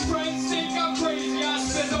sticks. Friends think I'm crazy. I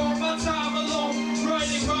spend all my time alone,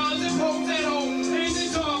 writing rhymes and poems at home in the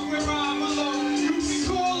dark where I'm alone. You can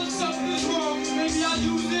call if something's wrong. Maybe I'll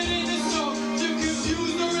use it in this song to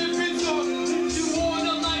confuse or if it's on. If you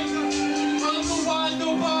wanna like otherwise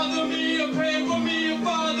don't bother me or pray for me or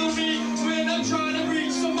bother me when I'm trying to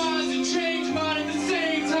reach some minds and change mine at the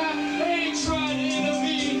same time. I ain't trying to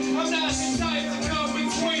intervene. I'm not the type to come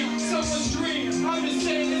between someone's dream. I'm just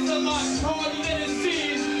saying it's a lot harder than it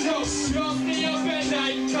seems. Yo, y'all stay up at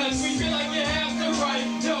night cause we feel like you have to write.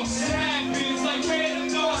 Yo, it happens like random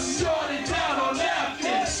thoughts started down on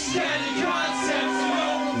napkins. Scanning concepts and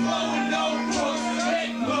overflowing notebooks.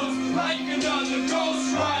 It looks like another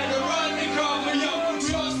ghost rider undercover. Yo,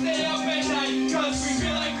 we all stay up at night cause we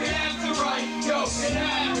feel like we have to write. Yo, it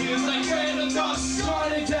happens like random thoughts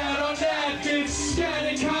started down on napkins.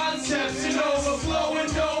 Scanning concepts and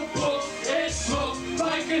overflowing notebooks. It looks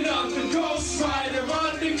like another ghost rider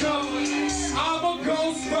undercover. I'm a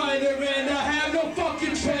ghost rider and I have no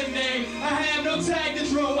fucking pen name. I have no tag to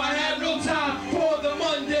throw, I have no time for the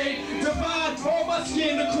mundane. Divide all my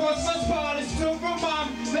skin across my spine is to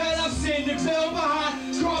remind me that I've sinned and fell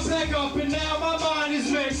behind. Crawled back up and now my mind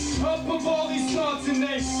is made up of all these thoughts and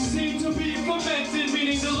they seem to be fermented.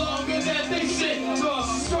 Meaning the longer that they sit, the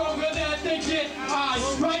stronger that they get. I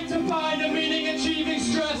write to find a meaning, achieving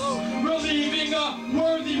stress, relieving a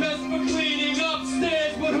worthy mess for cleaning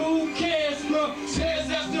upstairs. But who cares? Repairs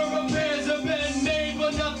after repairs have been made,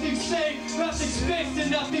 but nothing's safe, nothing's fixed,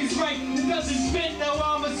 and nothing's right. It doesn't fit, now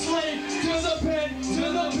I'm a slave to the pen,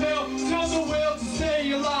 to the pill, to the will to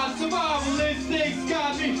stay alive. Survival instincts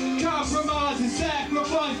got me compromise and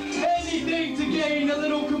sacrifice anything to gain a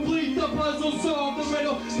little, complete the puzzle, solve the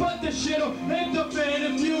riddle. But the shit'll hit the fan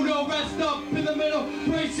if you don't rest up in the middle.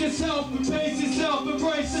 Brace yourself and pace yourself,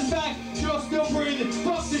 embrace the fact you're still breathing.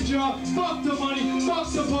 Fuck the job, fuck the money,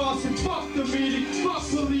 fuck the boss, and fuck the meeting. Fuck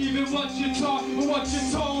believing what you taught, or what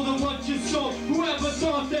you're told, or what you sold. Whoever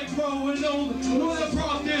thought that growing old would have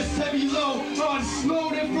brought this heavy load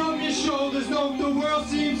unloaded from your shoulders. No, the world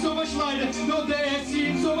seems so much lighter. No, the air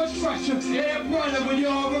seems so much fresher. Air brighter when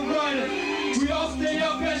you're a writer. We all stay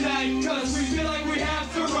up at night cause we feel like we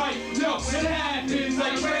have to write. No, it happens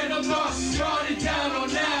like random thoughts jotted down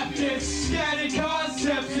on napkins. Scattered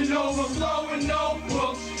concepts and overflowing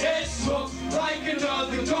notebooks. It looks like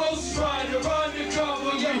another ghost rider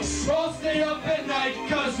undercover. We all stay up at night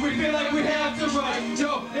cause we feel like we have to write.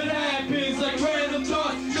 No, it happens like random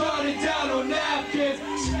thoughts jotted down on napkins.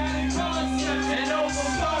 Scattered concepts and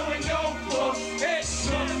overflowing notebooks. It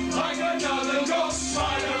looks like another ghost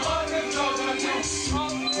rider undercover.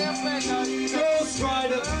 Ghost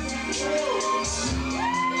rider.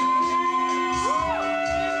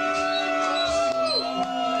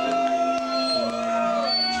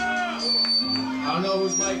 I don't know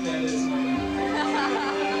whose mic that is.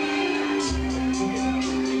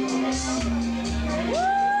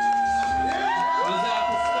 What's that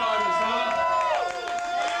for starters, huh?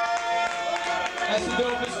 That's the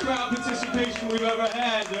dopest crowd participation we've ever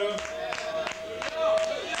had, dude.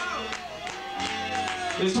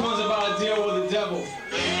 This one's about to deal with the devil.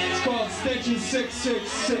 It's called Extension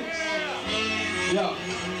 666. Yeah.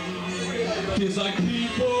 Feels like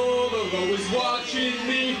people are always watching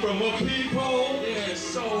me from a peephole. Yeah,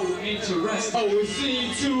 so interesting. Always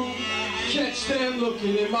seem to catch them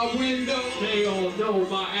looking in my window. They all know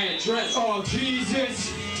my address. Oh,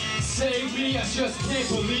 Jesus. Save me, I just can't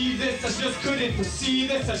believe this. I just couldn't perceive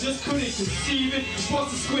this, I just couldn't conceive it.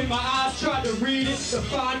 Supposed to squint my eyes, tried to read it. The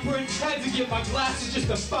fine print, had to get my glasses just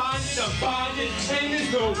to find it. I find it, and there's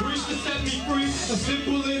no reach to set me free. A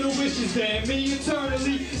simple little wish is damn me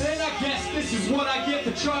eternally. And I guess this is what I get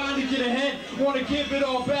for trying to get ahead. Wanna give it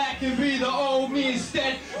all back and be the old me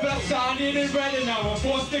instead. But I signed it and read it, now I'm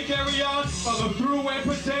forced to carry on. I look through and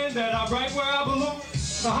pretend that I'm right where I belong.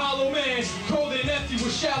 A hollow man, cold and empty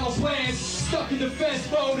with shallow plans. stuck in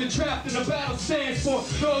defense mode and trapped in a battle stance. For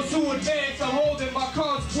those who advance, I'm holding my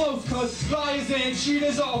cards close, cause liars and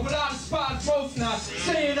cheaters are without a spot most. Not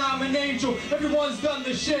saying I'm an angel, everyone's done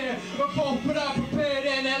their share, but both but I'm prepared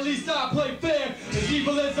and at least I play fair. As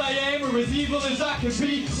evil as I am or as evil as I can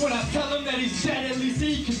be, when I tell him that he's dead, at least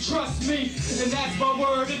he can trust me. And that's my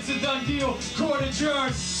word, it's a done deal, court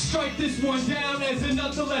adjourned. Strike this one down as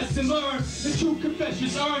another lesson learned. The true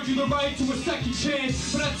confessions earned you the right to a second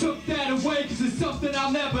chance, but I took that away cause it's something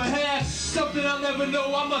I'll never have, something I'll never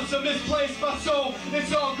know. I must have misplaced my soul.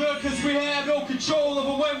 It's all good cause we have no control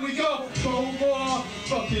over when we go. No more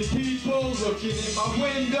fucking people looking in my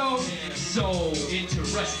window. So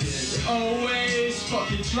interested. Always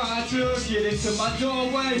fucking try to get into my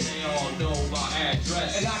doorway. They all know my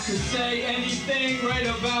address. And I could say anything right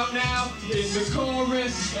about now in the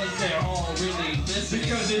chorus, and they're all really listening.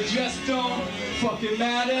 because it just don't fucking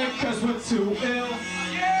matter cause we're too ill.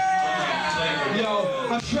 Yo,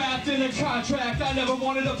 I'm trapped in a contract I never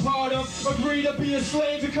wanted a part of. Agree to be a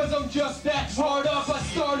slave because I'm just that hard up. I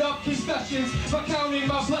start up confessions by counting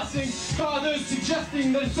my blessings. Fathers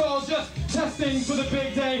suggesting that it's all just testing for the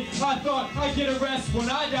big day. I thought I'd get a rest when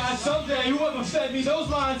I die someday. Whoever fed me those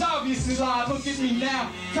lines obviously lied. Look at me now,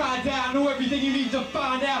 tied down, know everything you need to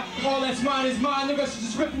find out. All that's mine is mine, the rest is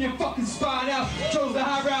just ripping your fucking spine out. Chose the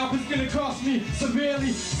high route, it's gonna cost me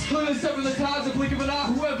severely. Split several times, a blink of an eye,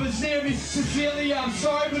 whoever's near me. Sincerely, I'm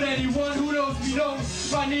sorry, but anyone who knows me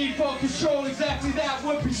knows my need for control, exactly that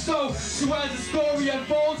would be so. So as the story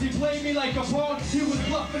unfolds, he played me like a pawn. He was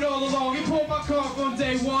bluffing all along, he pulled my card from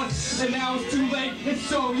day one. And now it's too late, it's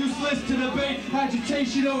so useless to debate.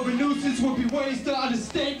 Agitation over nuisance would be ways to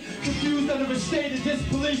understate. Confused under a state of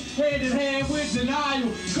disbelief, hand in hand with denial.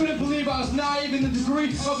 Couldn't believe I was naive in the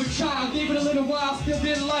degree of a child. Even a little while, still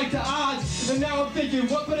didn't like the odds. And now I'm thinking,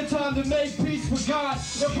 what better time to make peace with God?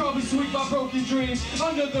 They'll probably sweep my broken dreams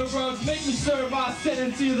under the rugs, make me serve my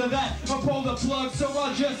sentence. Either that or pull the plug, so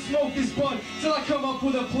I'll just smoke this blunt till I come up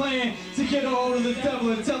with a plan to get a hold of the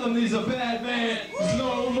devil and tell him he's a bad man. There's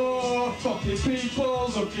no more fucking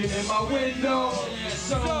people looking in my window.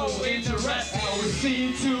 So interested. I would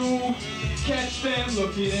seem to catch them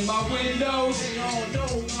looking in my window.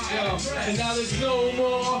 And now there's no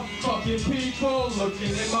more fucking people looking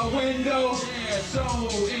in my window. So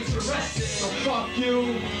interested. So fuck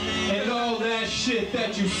you and all that shit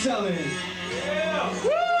that you selling. Yeah. Woo!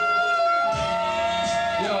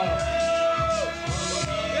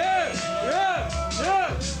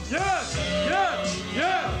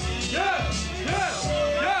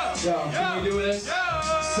 Yo, can we do this?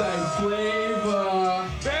 Say flavor.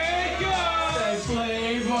 Bacon! Say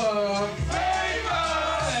flavor. Flavor!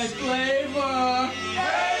 Say flavor.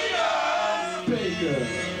 Bacon! Bacon.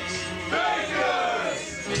 Bacon!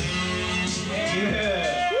 Yeah.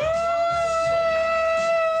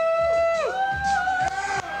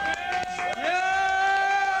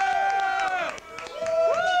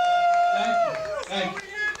 Thank you.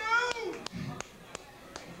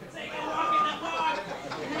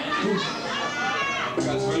 You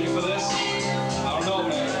guys ready for this? I don't know,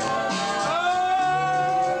 man.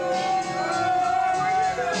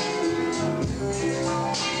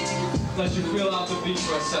 Let you feel out the beat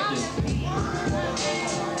for a second.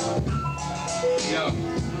 Yo.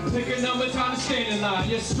 Pick a number, time to stand in line.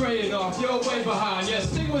 Yes, straight it off, you're way behind. Yes,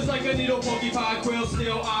 stigma's like a needle, porcupine quill.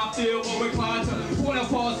 Still, I feel more inclined to point a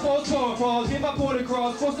pause, force forward cross, get my point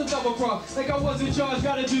across, force a double cross. Like I was in charge,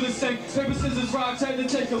 gotta do the same. Paper, scissors, rock, time to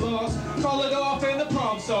take a loss. Call it off and the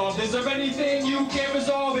problem solved. Is there anything you can't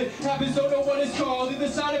resolve? It happens, don't know what it's called. Either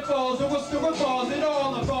side it falls, or what's the revolves. It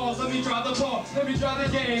all evolves. Let me drive the ball, let me drive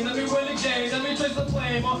the game, let me win the game, let me trace the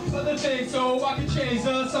flame on other things so I can change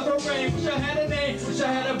the summer rain. Wish I had a name, wish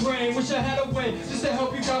I had a brain, wish I had a way just to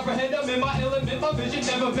help you comprehend. I'm in my element, my vision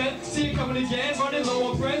never bent. See it coming again, running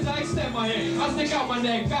low on friends. I extend my hand, I stick out my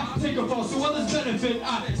neck, I take a fall so others benefit.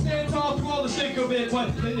 I stand tall through all the thick of it,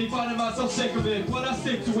 but lately finding myself sick of it. But I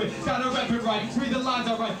stick to it, gotta rep it right, read the lines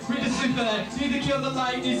I write, read the sleep for that. Need to kill the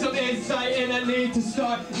light, need some insight, and I need to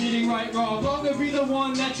start eating right wrong. Long to be the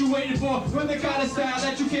one that you waited for, with the kind of style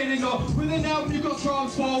that you can't ignore. With it now when you go strong,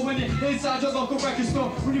 small, when it inside your local record store.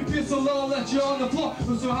 When you feel so low that you're on the floor,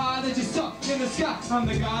 or so high that you're stuck in the sky. I'm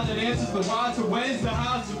the guy that answers the why to when's, the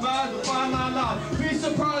how's, the rise, the fine line line. Be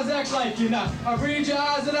surprised, act like you're not. I read your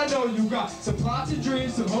eyes and I know you got some plots and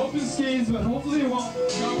dreams, some hope and schemes, but hopefully it won't go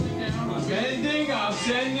down. I'm bending, I'm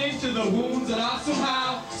sending to the wounds that I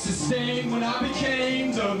somehow sustained when I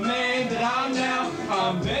became the man that I'm now.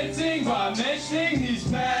 I'm venting by mentioning these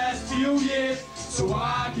past few years, so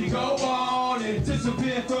I can go on and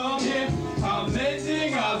disappear from here. I'm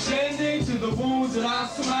mending, I'm tending to the wounds that I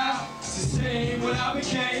somehow Sustained when I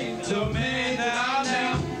became the man that I'm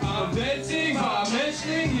now. I'm venting by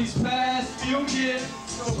mentioning these past few years,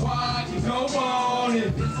 so I can go on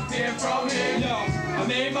and disappear from here. Yo, I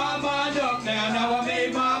made my mind up now I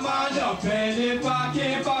made my mind up. And if I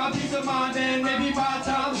can't find peace of mind, then maybe my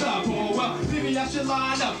time's up. Oh well, maybe I should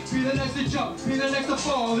line up, be the next to jump, be the next to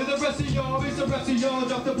fall. And the rest of y'all, it's the rest of y'all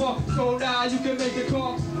drop the ball. So now you can make the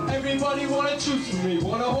call. Everybody wanna choose for me,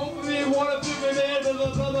 wanna hope for me, wanna put me man, blah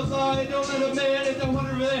blah blah blah blah. They don't understand, they don't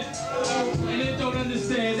understand, and they don't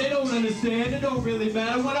understand, they don't understand. It don't really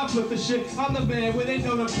matter when I put the shit on the man where they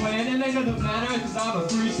know the plan and they know the matter, cause I'm a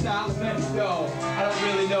freestyler man. Yo, I don't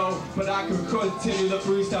really know, but I could continue the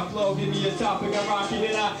freestyle flow. Give me a topic, I'm rocking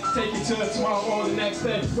it, I take it to tomorrow or the next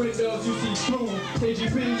day. Windows, you see boom,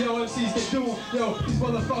 KGP, yo, MCs get doom. Yo, these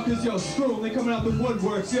motherfuckers, yo, screw 'em, they coming out the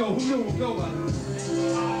woodworks. Yo, who knew? Nobody.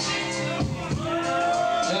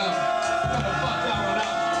 Yeah, gotta fuck that one up.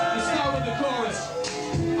 Let's start with the chorus.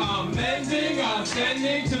 I'm mending, I'm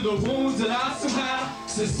tending to the wounds that I somehow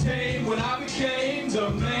sustained when I became the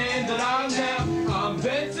man that I'm now. I'm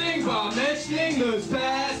venting by mentioning those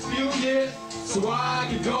past few years, so I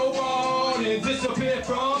can go on and disappear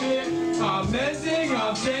from here. I'm mending,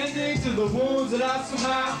 I'm tending to the wounds that I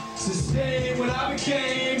somehow sustained when I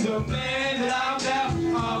became the man that I'm now.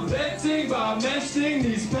 I'm venting by mentioning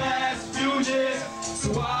these past few years,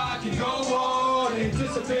 so I can go on and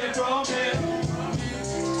disappear from here.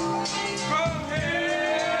 From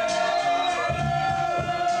here.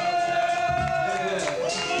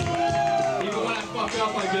 Yeah. Even when I fuck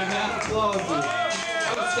up, I get half applause. I'm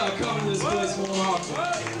gonna start coming to this place more often.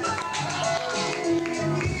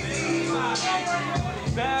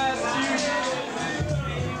 Past few years.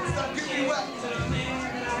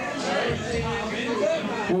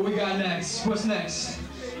 What we got next? What's next?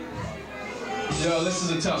 Yo, this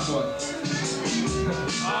is a tough one.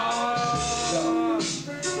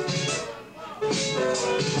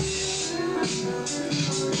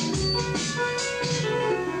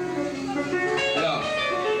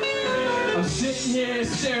 I'm sitting here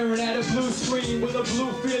staring at a blue screen with a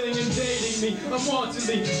blue feeling invading me.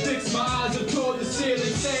 Unwantedly, fix my eyes up toward the ceiling.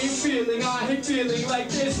 Same feeling, I hate feeling like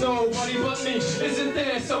there's nobody but me. Isn't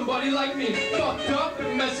there somebody like me? Fucked up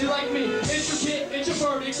and messy like me. Intricate,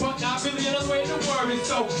 introverted, but not really another way to word it.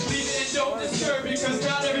 So leave it and don't disturb it, cause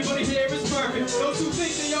not everybody here is perfect. Those who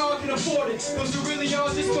think they all can afford it, those who really are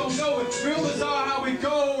just don't know it. Real bizarre how it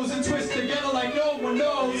goes and twists together like no one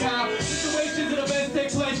knows how. Situations and events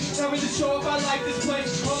take place. Now we just show up, I like this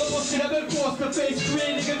place. All the bullshit I've been forced to face,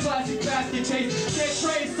 creating a classic basket case. Can't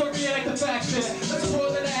trace or react the facts there. Let's roll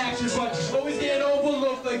into action, but always get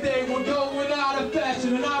overlooked like they were going out of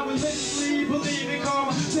fashion. And I religiously believe in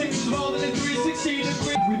karma. Things more than a 360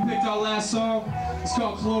 degrees. We picked our last song. It's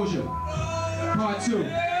called Closure, Part 2.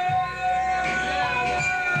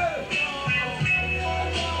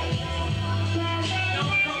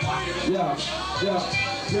 Yeah.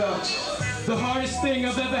 The hardest thing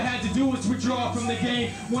I've ever had to do is withdraw from the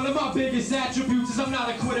game. One of my biggest attributes is I'm not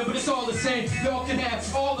a quitter, but it's all the same. Y'all can have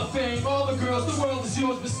all the fame, all the girls, the world is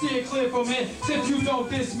yours, but steer clear from it. Since you know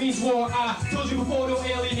this means war, I told you before, don't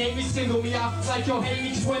alienate me, single me out like you'll hate me.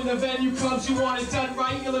 Cause when the venue comes, you want it done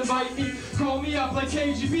right, you'll invite me. Call me up like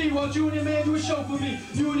KGB, won't you and your man do a show for me?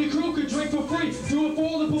 You and your crew could drink for free, do it for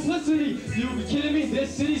all the publicity. You be kidding me?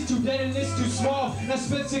 This city's too dead and it's too small. And I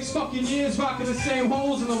spent 6 fucking years rocking the same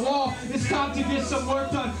holes in the wall. It's time to get some work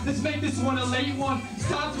done. Let's make this one a late one. It's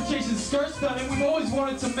time for chasing skirts done, and we've always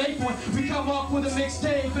wanted to make one. We come up with a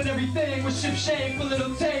mixtape and everything was ship shape for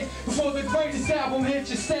little taste. Before the greatest album hit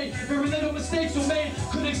your state, very little mistakes were made.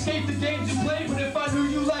 Couldn't escape the games you played, but if I knew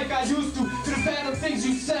you like I used to, could have had the things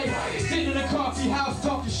you say. Sitting in a coffee house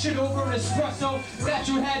talking shit over an espresso. That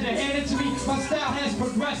you had to hand it to me. My style has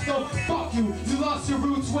progressed though. Fuck you. You lost your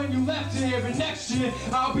roots when you left here, and next year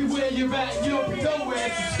I'll be where you're at. You'll be nowhere,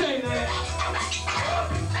 so stay there.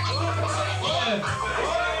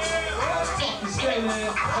 Fucking stay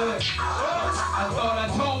there. I thought I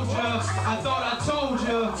told you. I thought I told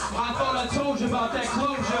you. I thought I told you about that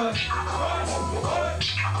closure.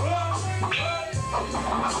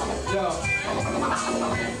 Yo.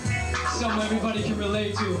 Something everybody can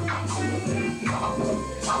relate to.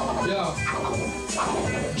 Yo.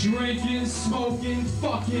 Drinking, smoking,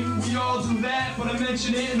 fucking, we all do that, but I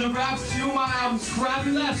mention it in the raps too. My album's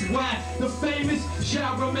crappy, that's whack. The famous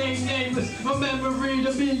shall remain nameless. A memory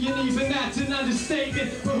to me, and even that's an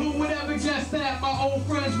understatement. But who would ever guess that my old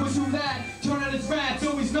friends would do that? Turning as rats,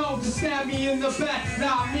 always known to stab me in the back.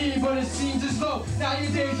 Not me, but it seems as though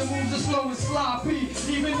nowadays the moves are slow and sloppy.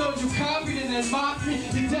 Even though you copied and then mocked me,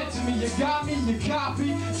 you dead to me, you got me, you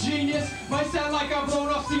copy. Genius, might sound like I'm blown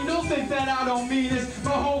off steam, don't think that I don't mean this.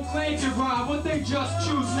 My whole clan can rhyme, but they just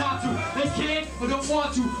choose not to. They can't or don't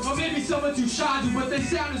want to, or maybe someone too shy to, but they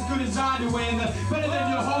sound as good as I do, and they're better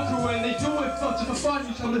than your whole crew, and they do it for fun.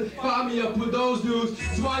 You come to buy me up with those dudes.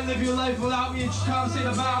 So why live your life without me and just conversate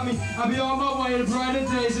about me? I'll be on my way to brighter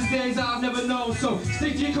days, the days I've never known. So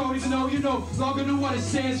stick to your code even though you know longer than what it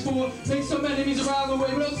stands for. Make some enemies around the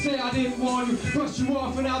way, but don't say I didn't warn you. Brush you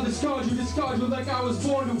off and I'll discard you like I was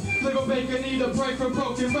born to. Like a baker need a break from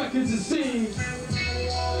broken records and scenes.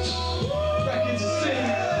 Records and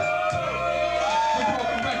scenes. From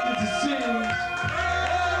broken records and scenes.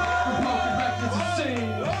 From broken records and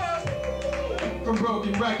scenes. From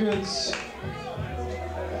broken records.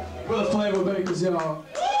 We're the flavor bakers, y'all.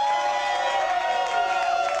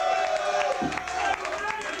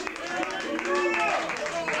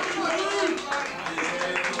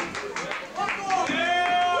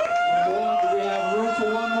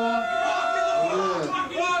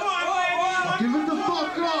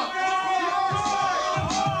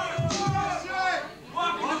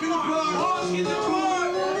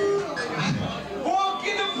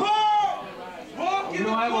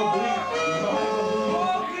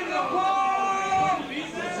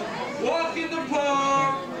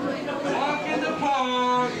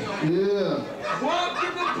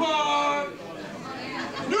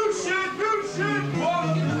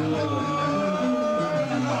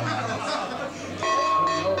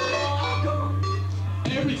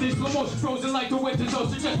 Frozen like the winter's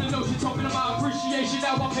ocean, just the notion talking about appreciation.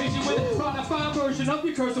 Now I'm patient with it. Find a fine version of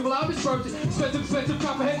your curse, well, I'm dispersing. Expensive,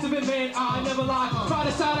 comprehensive, and man, I never lie. By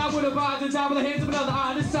the side, I would advise, and down with the hands of another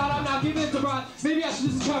eye. This side, I'm not giving it to ride. Maybe I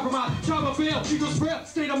should just compromise. Try my fail, equals frail.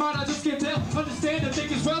 State of mind, I just can't tell. Understand and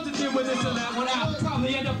think as well to deal with this and that one out.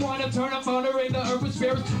 Probably end up wanting to turn up, thundering the earth with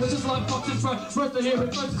spirits. This is love, fucks is first to hear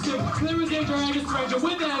it, first to see it. Clear as danger, anger, stranger.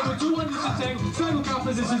 With the anger, 200 to tangle. Strangle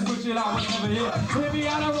compositions, which shit I was never here. Hear me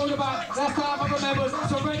out, I wrote about. Last time I remember,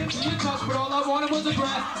 surrender to your touch, but all I wanted was a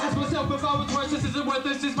grass. Ask myself if I was worth this, isn't worth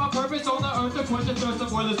this, is my purpose on the earth to quench the thirst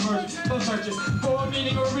of worthless virgin. I'm searching for a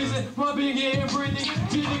meaning or a reason, for being here and breathing,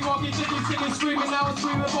 breathing, walking, thinking, singing, screaming. Now I'm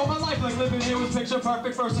screaming for my life, like living here was picture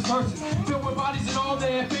perfect versus hearses. Filled with bodies and all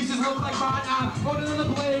their faces look like mine. I'm older than the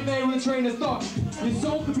blade made with a train of thought. Your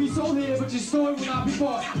soul could be sold here, but your story will not be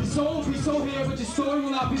bought. Your soul will be sold here, but your story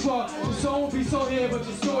will not be bought. Your soul will be sold here, but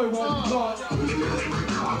your story won't be bought.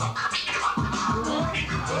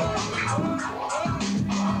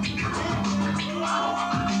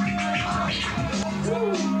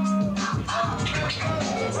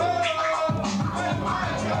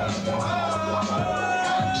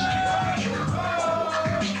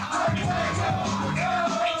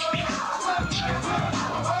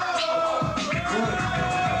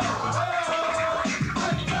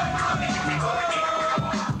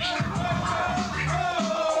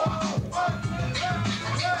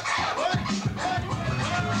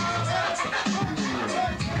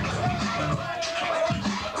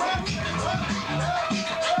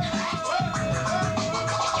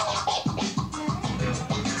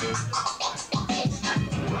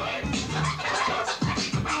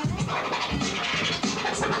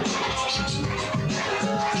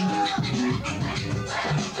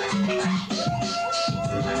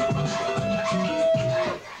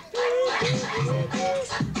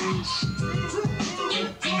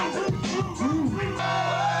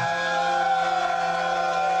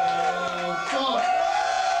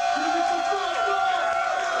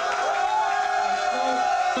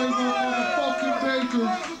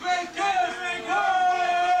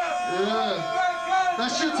 That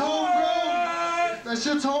shit's homegrown. That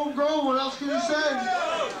shit's homegrown. What else can you say?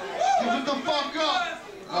 Give it the fuck up.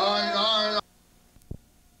 All right, all right.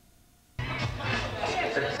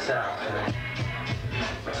 Check this out, man.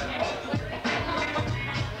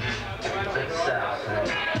 Check this out, man.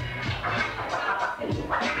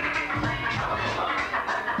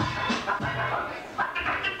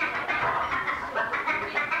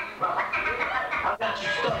 I got you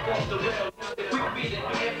stuck off the rail. We beat it,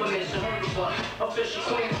 infamous, and heard official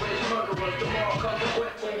queen with his murderers. Tomorrow comes the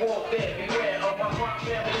quick for warfare. Beware of my crime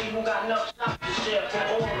family who got enough shots to share for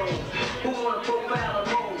all those who wanna profile a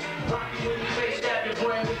road. Rock you in your face, stab your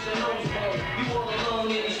brain with your nose bone. You all alone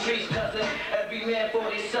in these streets, cousin. Every man for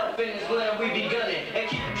himself in his land. We be gunning and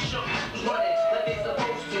keep them shook, running like they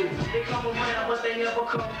supposed to. They come around, but they never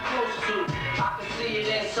come close to. I can see it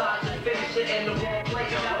inside your face, you're in the wrong place.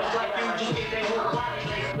 That was like you just get their whole body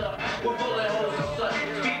laced up with bullet holes and such.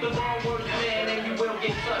 Speak the wrong words, man.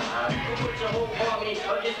 put your whole army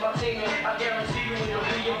against my team, and I guarantee you it'll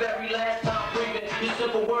be your very last time breathing. Your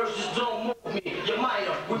simple words just don't move me. You're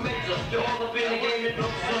minor, we major. You're all up in the game and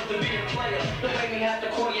don't deserve to be a player. Don't make me have to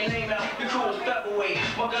call your name out. Your crew is featherweight.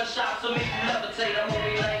 My gunshots will make you levitate. I'm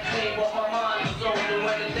only 19, but my mind is old. And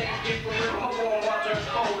when the things get for real, my warm water is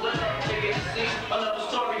cold. Let that nigga see another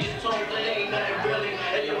story is told. That ain't nothing really.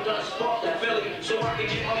 And you're done spark the Philly, so I can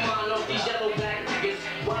get my mind off these yellow black niggas.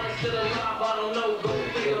 While they still alive, I don't know. Go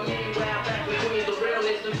figure me round back in Queens, the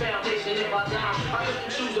realness and foundation. If I die, I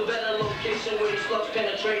couldn't choose a better location where the slugs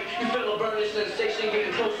penetrate. You feel a burning sensation,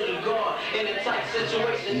 getting closer to God in a tight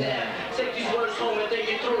situation now. Take these words home and think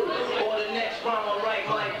it through. Or the next rhyme I write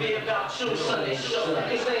might be about you. Sunday shook.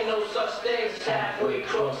 Cause ain't no such thing as halfway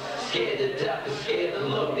crooks. Scared to death and scared to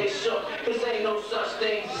look. They shook. Cause ain't no such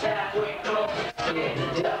thing as halfway crooks. Scared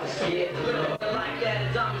to death and scared to look. Like that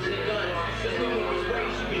is diamonds and guns. There's numerous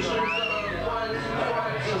ways you can choose up funds.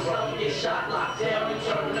 So some get shot, locked down, and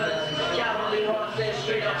turn nuts. Cavalry hearts and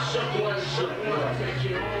straight up shook ones. Shook ones. Take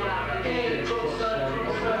your own out of the game. Crooks, son.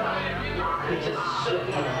 It's just a shook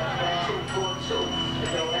one. 242.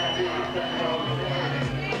 Don't have to get that wrong.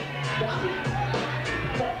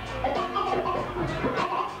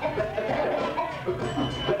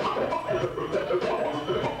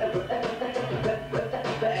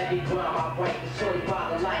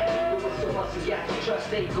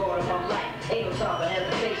 Trust they guard of my life. Ain't no time for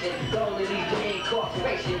hesitation. The only lead to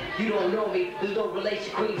incarceration. You don't know me, there's no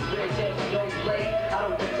relation. Queens, red tails, you don't play. I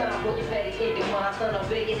don't got time for the petty thinking. My son, I'm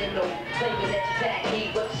bigger than no. Claiming that you pack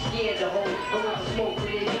heat, but you're scared to hold. And when the smoke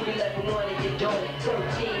clears, you be left with one and you don't.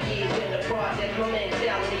 13 years in the project, my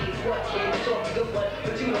mentality is what, kid? You talk a good one,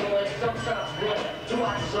 but you don't want it. Sometimes what? Do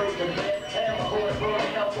I deserve to live? And my boys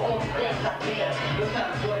running up for all the things I feel. No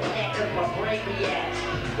time for an act, cause my brain reacts.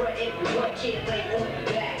 But everyone can't lay on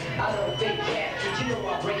the back. I don't fake cash, kid, you know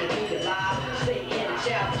I bring it to your life. Stay in the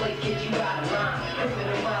child's place, kid, you out of line.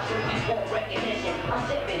 Criminal minds, so these want recognition. I'm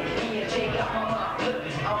stepping, E&J got my mind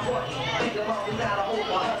flipping. I'm working, think of my without a hope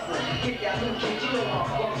for hustling. Get that new kid, you know my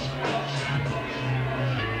function.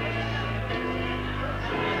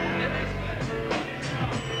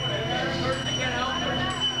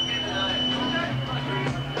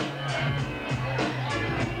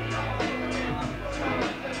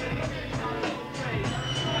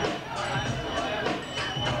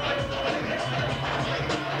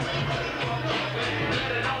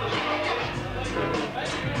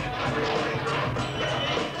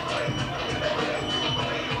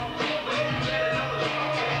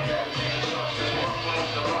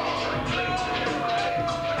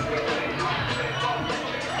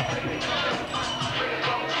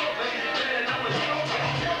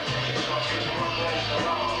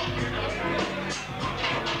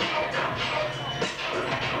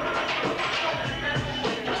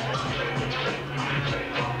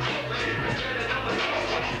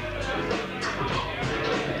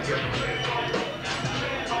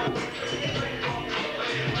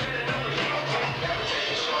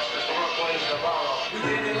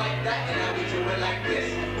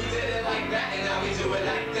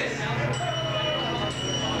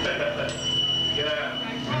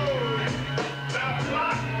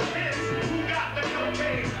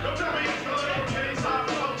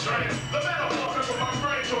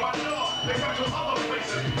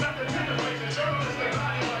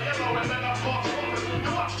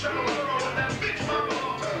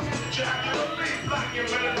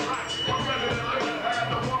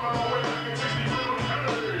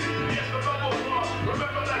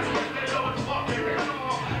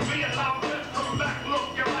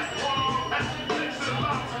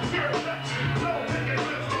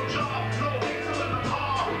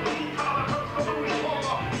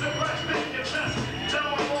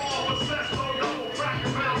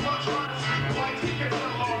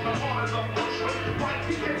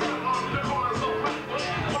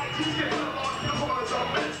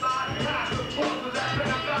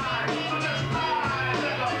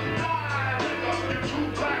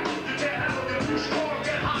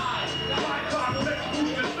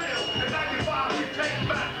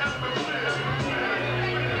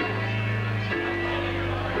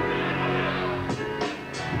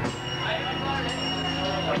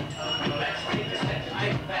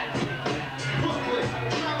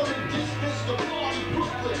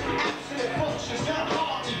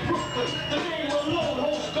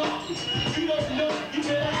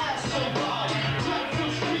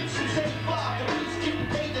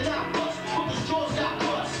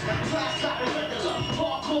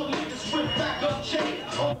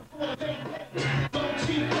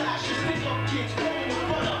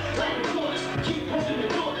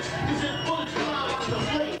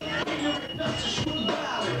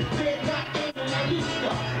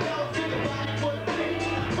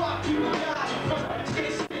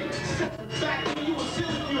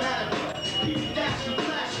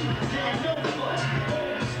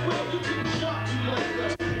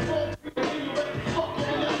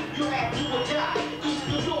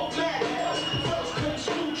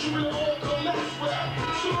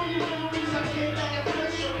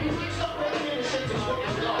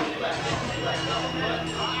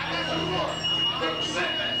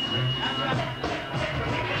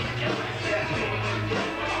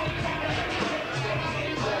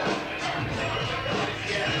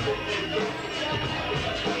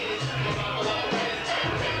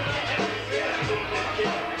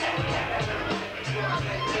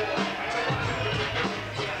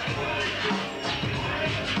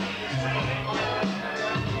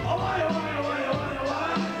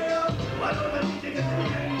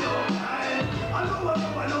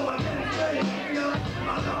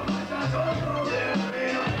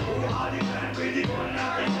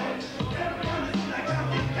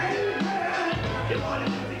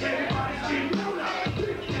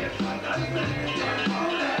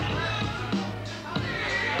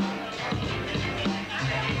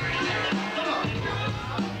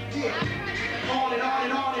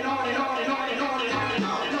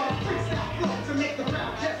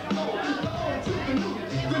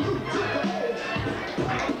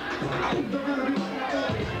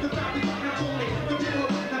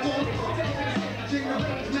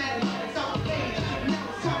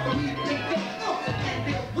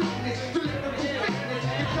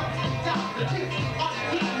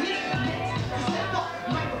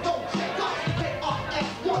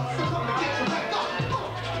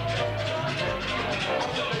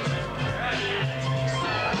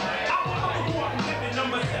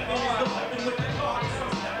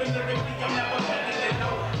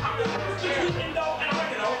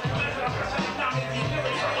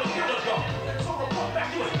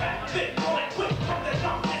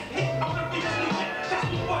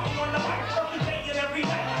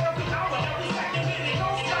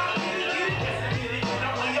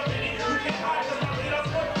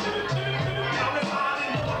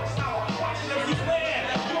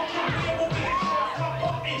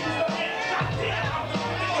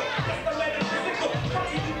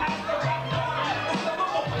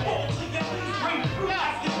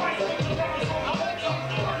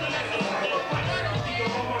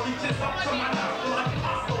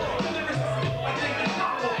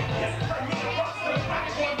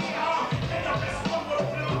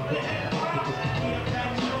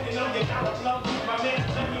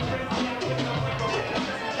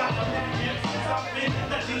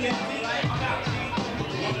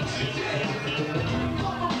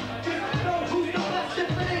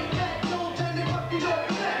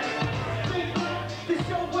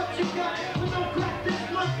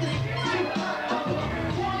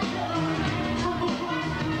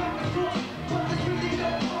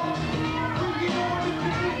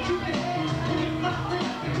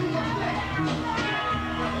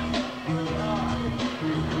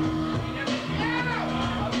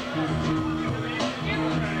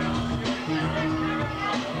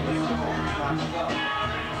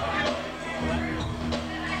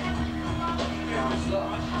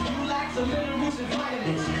 You lack some minerals and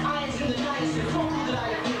vitamins. Irons in the niacin. Fuck you that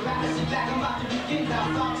I feel. Rappers sit back, I'm about to begin now.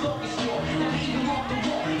 Stop talking small. Never even walk the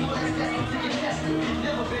walk. No, that's destined to get tested.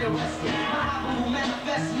 Never been arrested. My album will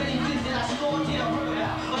manifest many things that I stored. Yeah, I heard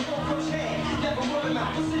about. I saw firsthand. Never word of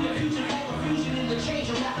mouth. What's in the future for confusion in the change?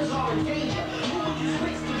 Your rappers are in danger. Who would you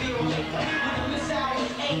switch to be a maker? With a missile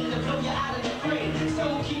and aim to blow you out of the frame.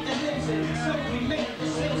 Some will keep their limbs in. Some will remain the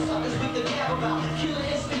same suckers with the gab about. Killer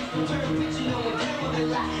instincts will turn bitchin' on the down with a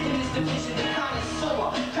lot. In this division, the kind is sober.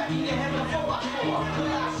 Cracking your head before I forward.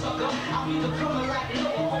 Good eye, sucker. I'll be the coming like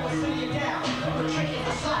Noah or send you down. Perpetrating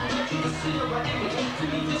facade and let you consider an image. To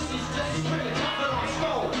me, this is just a scrimmage. I feel like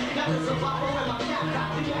stone. Now there's a bottle in my cap. Got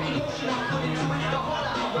the emotion I put into it. The heart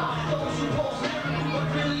I rock. Those who pose lyrical, but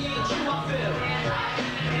really ain't true, I feel.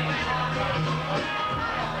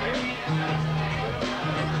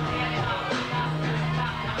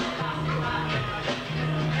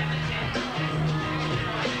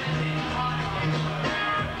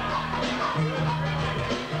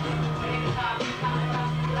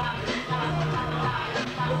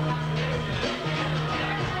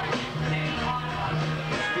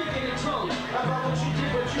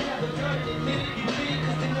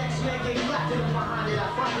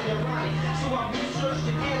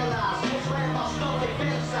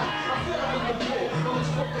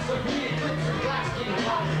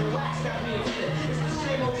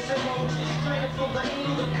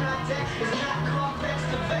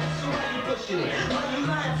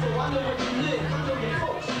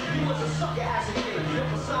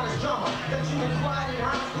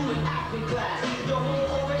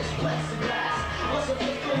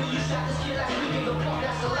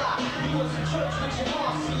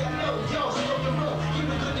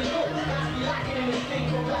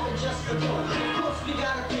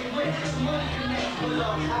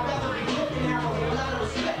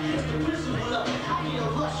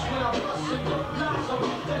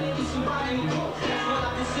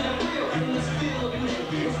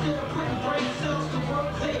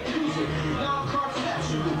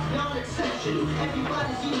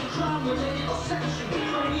 Everybody's either crime related or sexual.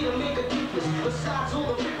 No need to make a difference. Besides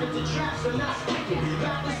all the rippers, the traps are not sticking.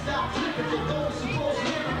 Rappers stop flipping for those supposed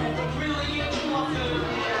lyrical, but really ain't true. I feel.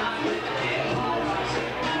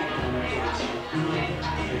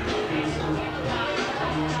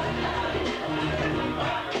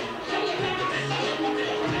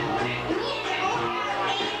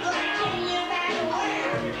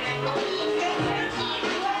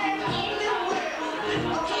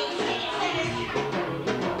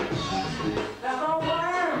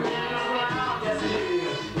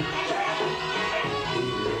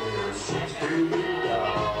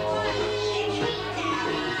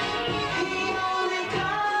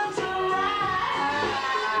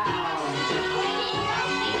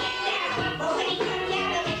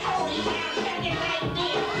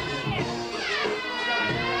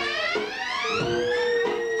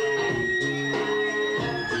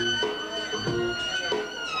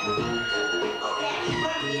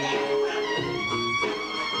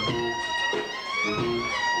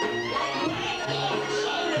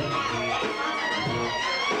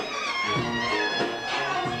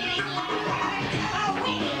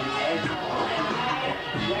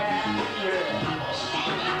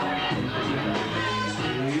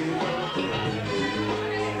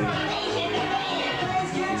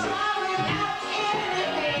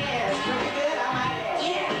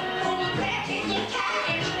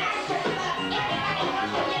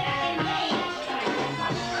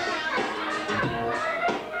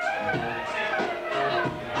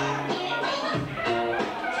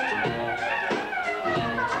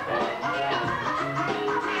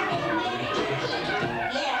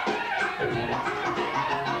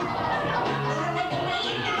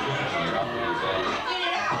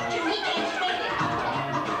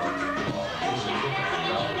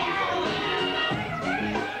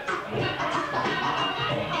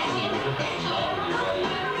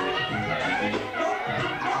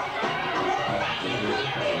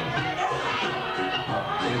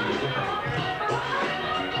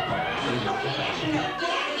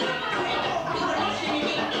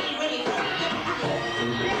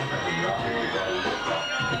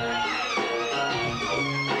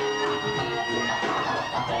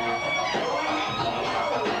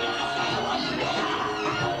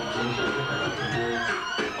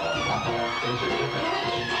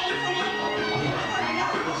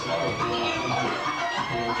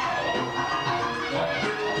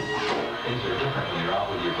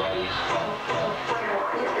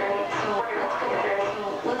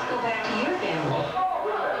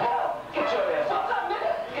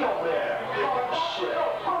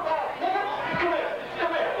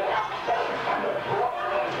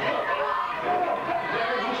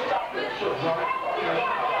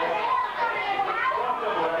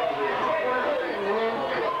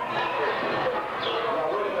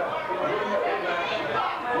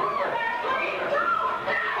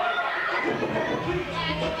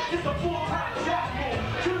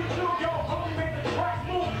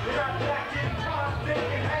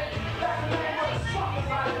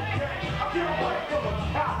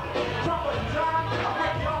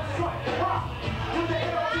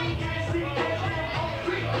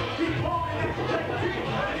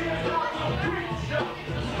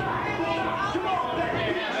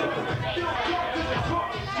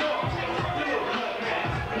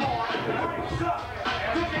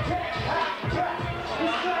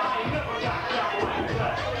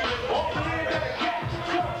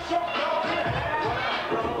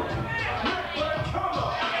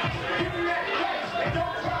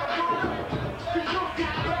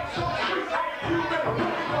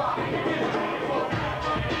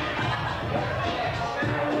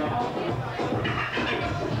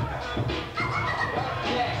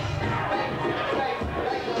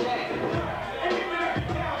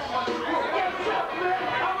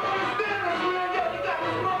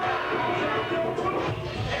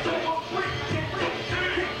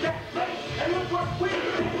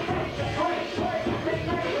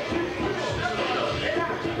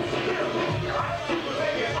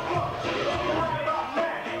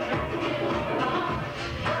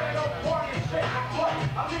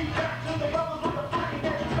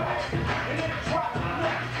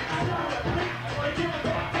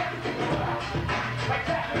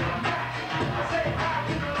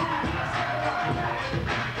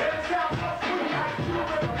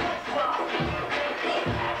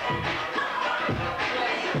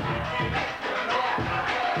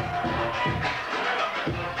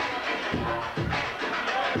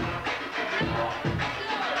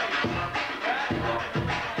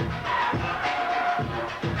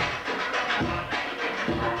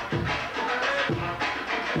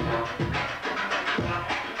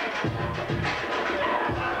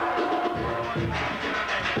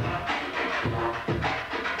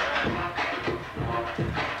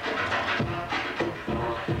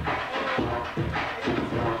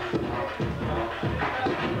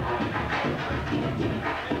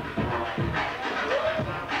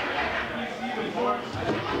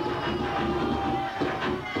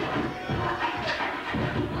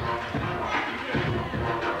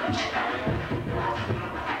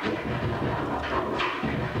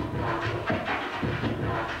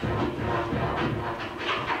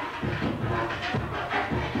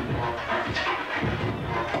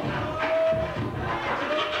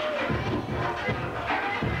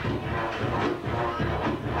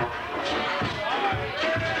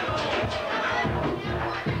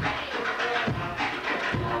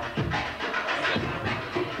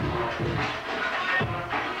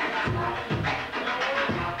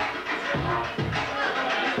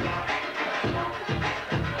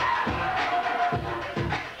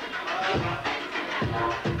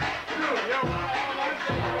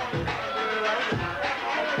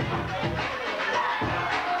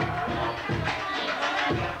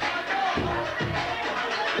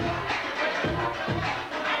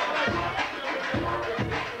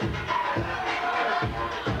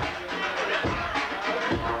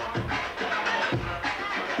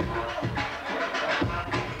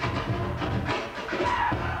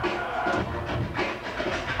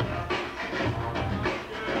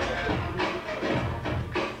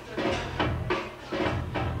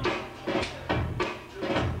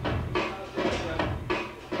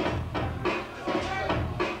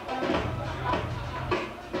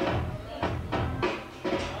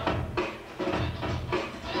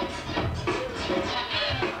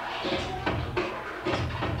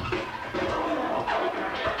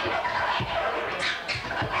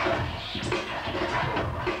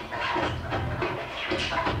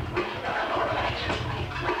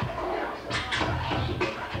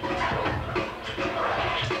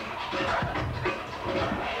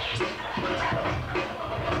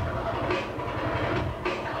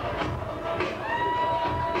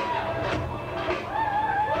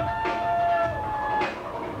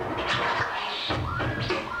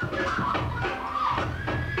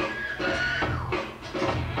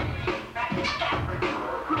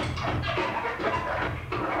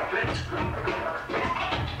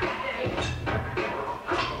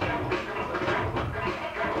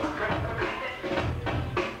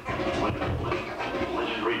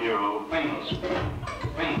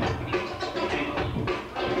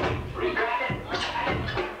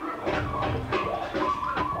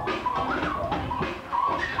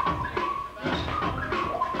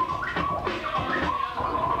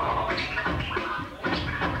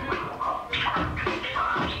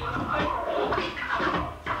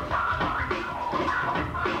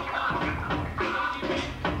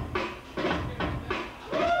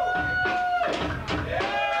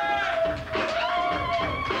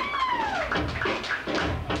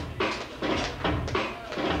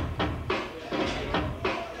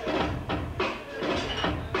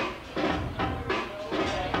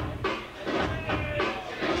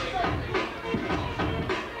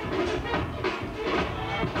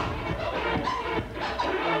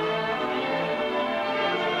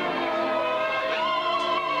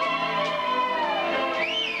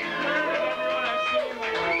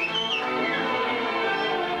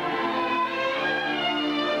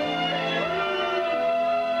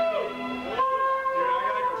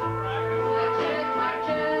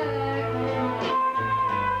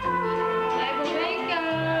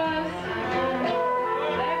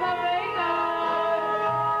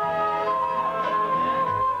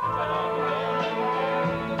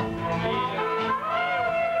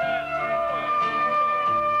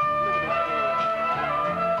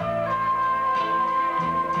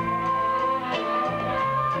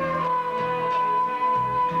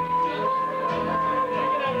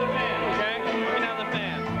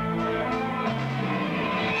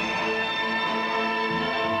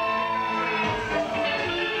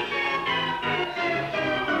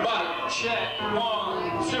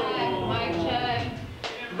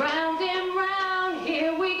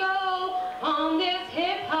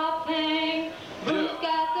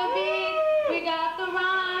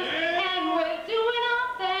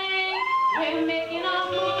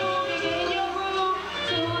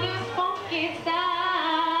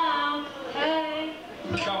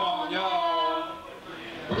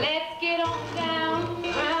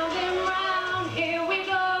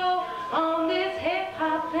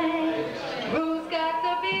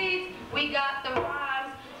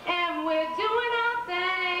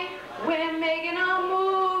 We're making a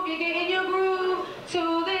move, you're getting your groove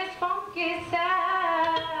to this funky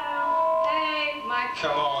sound.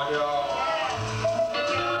 Come on, y'all.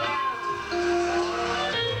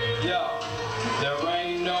 Yo, there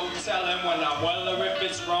ain't no telling when I'm well or if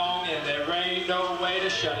it's wrong, and there ain't no way to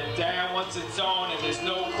shut it down once it's on, and there's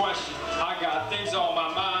no question. I got things on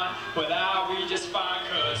my mind, but I'll be just fine,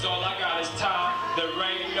 cause all I got is time. There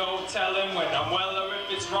ain't no telling when I'm well or if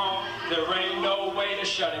it's wrong. There ain't no way to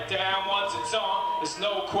shut it down once it's on. There's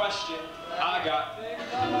no question. I got,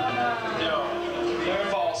 yo,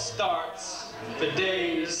 false starts, the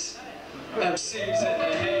days, MCs in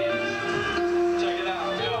the haze. Check it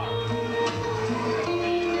out, yo.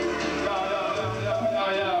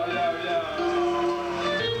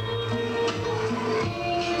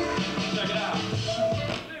 Check it out.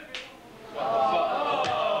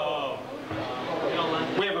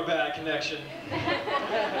 We have a bad connection.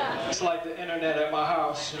 It's like the internet at my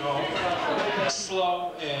house, you know.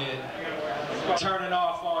 Slow and turning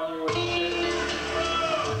off on you and shit.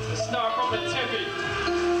 Let's start from the tippy.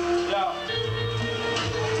 Yeah.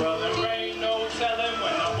 Well, there ain't no telling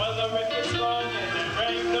when I'm well or if it's wrong, and there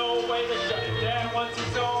ain't no way to shut it down once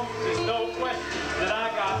it's on. There's no question that I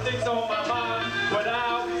got things on my mind, but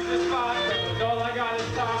I'll be just fine, cause all I got is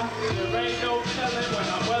time. There ain't no telling when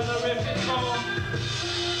I'm well or if it's wrong.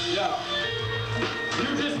 Yeah.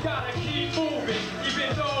 You just gotta keep moving,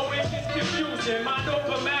 even though it gets confusing. Mind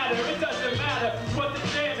over matter, it doesn't matter what the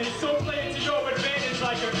jam is. So play it to your advantage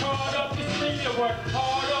like a card up your sleeve. You work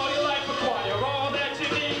hard all your life, acquire all that you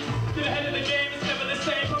need. Get ahead of the game, it's never the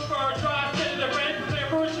same. Prefer drive, set the rent, play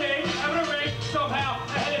for a change, having a ring somehow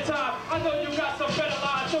ahead of time. I know you got some better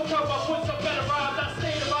lines, so come up with some better rhymes. I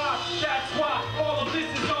stay the vibe, that's why all of this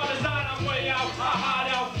is on design. I'm way out, I hide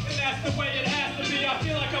out, and that's the way it has to be. I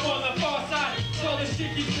feel like I'm on the far side. All this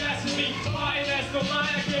shit keeps passing me by, and that's no lie.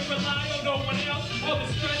 I can't rely on no one else. All the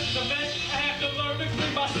stress is a mess. I have to learn to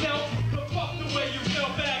clean myself. But fuck the way you fell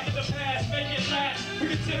back in the past. Make it last. We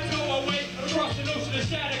can tiptoe away across an ocean of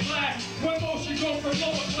shattered glass. One motion go from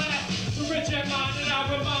lower class to rich at mine, and I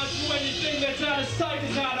remind you anything that's out of sight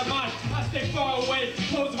is out of mind. I stay far away,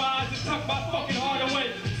 close my eyes and tuck my fucking heart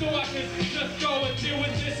away, so I can just go and deal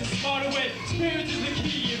with this a smarter way. Experience is the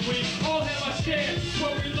key, and we all have our share.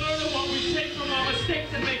 What we learn and what we take from our mistakes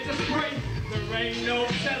that makes us great. There ain't no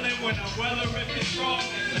telling when I'm well or if it's wrong,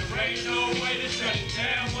 and there ain't no way to shut it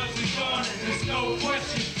down once it's gone. And there's no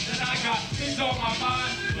question that I got things on my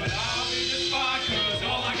mind, but I'll be just fine, cause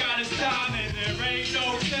all I got is time. And there ain't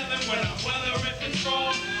no telling when I'm well or if it's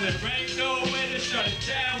wrong. There ain't no way to shut it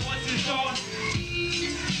down once it's on.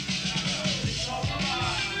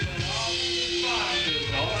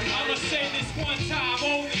 I'ma say this one time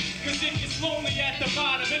only, cause it gets lonely at the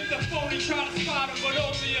bottom. If the phony try to spot him, but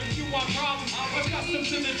only if you want problems. I'm accustomed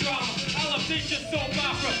to the drama. I'll update your soap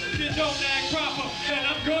opera. If you don't act proper, then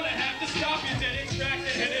I'm gonna have to stop you. Dead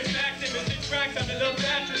extracted, headed back, them is extract. I'm an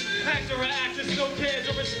actress, actor or actress, no cares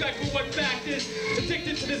or respect for what fact is.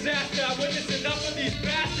 Addicted to disaster, I witness enough of these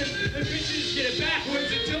bastards. And bitches get it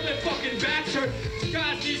backwards until their fucking backs hurt.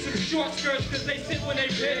 Guys need some short skirts, cause they sit when they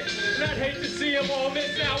pick. And I'd hate to see them all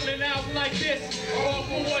miss out and out like this. All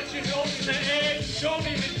for what you know in the air, you don't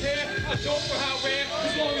even care. I don't for how rare,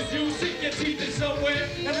 as long as you sink your teeth in somewhere.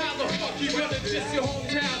 And how the fuck you gonna diss your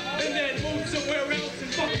hometown and then move somewhere else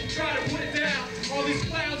and fucking try to put it down? All these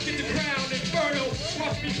clowns get the crown, inferno.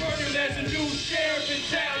 Watch me burn you, there's a new sheriff in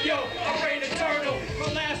town. Yo, I reign eternal. My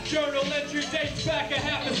last journal entry dates back a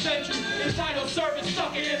half a century. The title service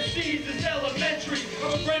sucker MCs is elementary.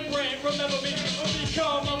 I'm a Rembrandt, remember me, or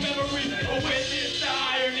become a memory. A witness, the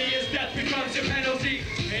irony is death becomes your penalty.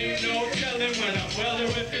 Ain't no telling when I'm well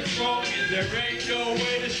or if it's wrong, and there ain't no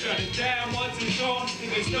way to shut it down once it's on.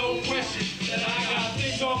 And there's no question that I got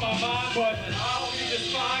things on my mind, but I'll be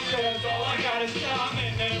just fine, cause all I got is time.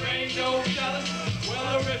 And there ain't no telling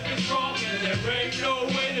well or if it's wrong, and there ain't no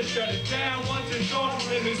way to shut it down once it's on.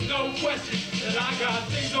 And there's no question that I got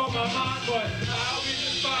things on my mind, but I'll be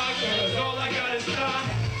just fine, cause all I got is time.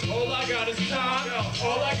 All I got is time,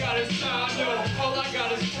 all I got is time, yo. All I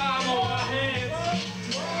got is time on my hands.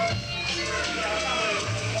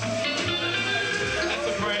 That's a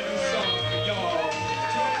brand new song for y'all.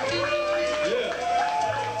 Yeah.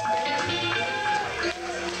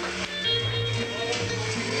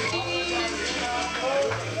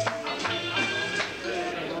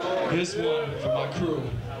 This one for my crew,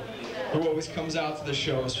 who always comes out to the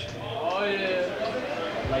shows. Oh yeah.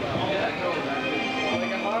 Like a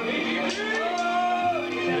Harvey.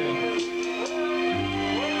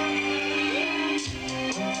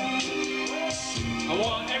 I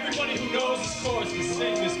want everybody who knows this chorus to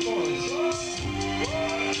sing this chorus.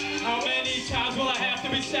 How many times will I have to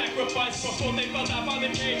be sacrificed before they felt I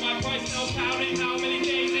finally paid my price? No counting how many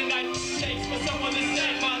days and nights it takes for someone to say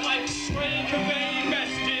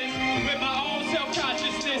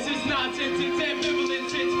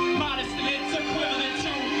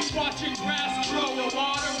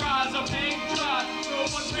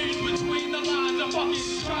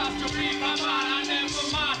fucking tries to read my mind. I never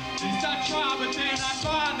mind, at least I try, but then I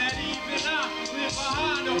find that even I live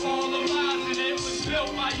behind a wall of lies, and it was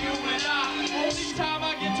built by you and I. Only time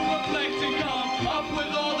I get to reflect and come up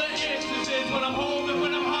with all the answers is when I'm home and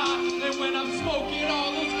when I'm high, and when I'm smoking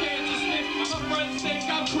all those cans of stick. My friends think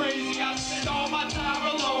I'm crazy, I spend all my time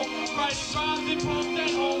alone, writing rhymes and poems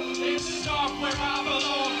at home, in the dark where I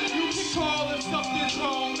belong. You can call if something's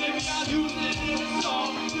wrong, maybe I'll use it in a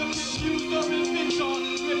song, to confuse or if it's on,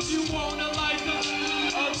 if you wanna like us.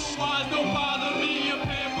 Otherwise don't bother me, or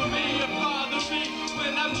pamper me, or bother me,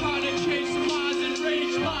 when I'm trying to change some minds and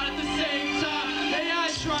rage mine at the same time. Hey, I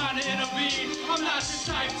ain't trying to intervene, I'm not the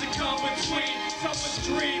type to come between someone's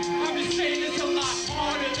dream. I'm just saying it's a lot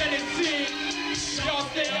harder than it seems. Y'all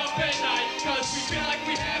stay up at night, cause we feel like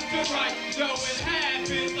we have to write. Though it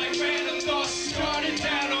happens like random thoughts, jotted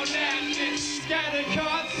down on napkins, scattered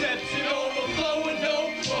concepts and overflowing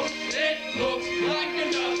notebooks. It looks like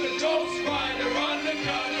another ghost rider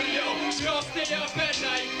undercover, yo. Y'all stay up at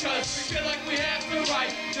night, cause we feel like we have to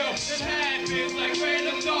write. Yo, it happens like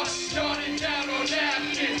random thoughts, jotted down on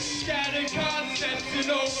napkins, scattered concepts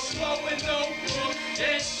and overflowing notebooks.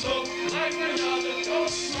 It looks like another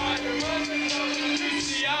ghost rider undercover. You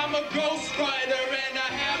see, I'm a ghost rider and I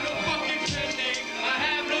have no fucking pen name. I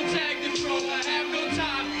have no tag control, I have no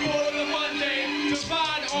time for the mundane.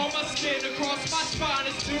 Divine on my skin across my spine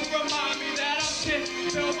is to remind me that I'm shit.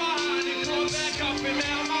 Fell behind and come back up, and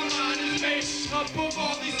now my mind is made up of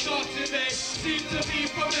all these thoughts, and they seem to be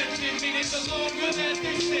fermented. Meaning the longer that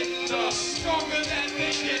they sit, the stronger that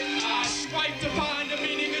they get. I write to find a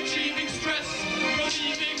meaning, achieving stress,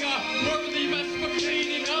 relieving a worthy mess for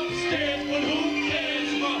cleaning upstairs. But who cares?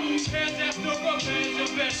 Cares after revenge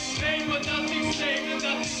event. Name but nothing's saved and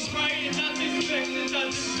nothing's right and nothing's fixed. It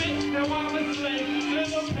doesn't fit. Now I'm a slave to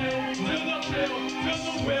the pen, to the pill, to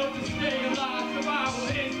the will to stay alive. Survival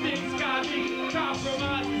instincts got me.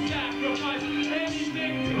 Compromise and sacrifice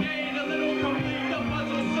anything to gain a little. Complete the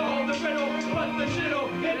puzzle, solve the riddle, but the shit'll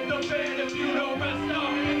hit the fan if you don't rest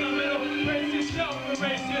up in the middle. Brace yourself,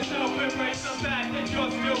 embrace the fact that you're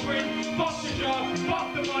still free. Fuck the job, fuck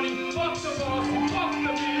the money, fuck the boss, fuck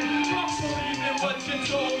the meaning, fuck believing what you're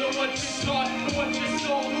told and what you're taught and what you're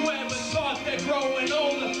sold. Whoever thought that growing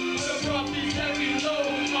older would have brought these heavy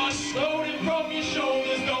loads unloaded from your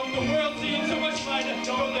shoulders. Don't the world seem so much lighter?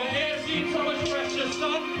 Don't the air seem so much fresher?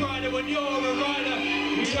 Sun brighter when you're a writer.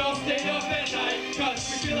 We all stay up at night, cause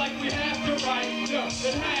we feel like we have to write. No,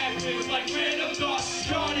 it happens like random thoughts,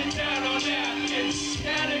 jotted down on napkins,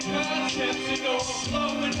 scattered concepts and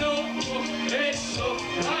overflowing notebooks. It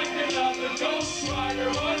looks like another ghost rider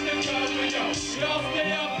undercover, yo. We all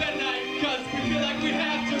stay up at night, cause we feel like we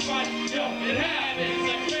have to write. Yo, it happens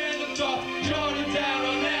like random thoughts, jotted down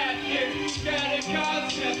on napkins, scattered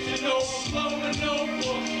concepts and overflowing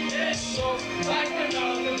notebooks. It looks like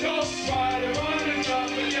another ghost rider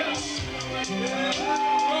undercover, yo.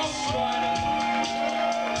 Ghost rider.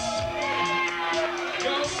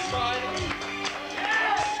 Ghost rider.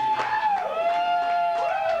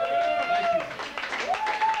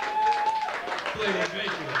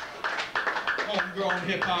 Homegrown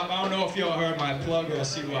hip hop. I don't know if y'all heard my plug or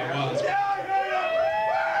see who I was.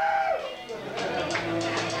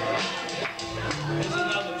 It's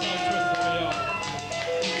another tongue twister for y'all.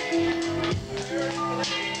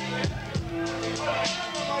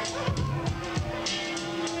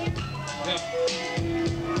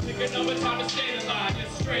 Take another time to stay in line,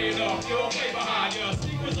 just straight up, you're way behind your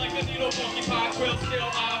secrets like a needle, monkey pie, quill, still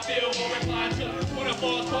I feel more inclined to point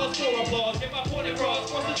applause, pause for applause, get my point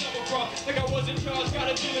across, cross the double cross, like I was in charge,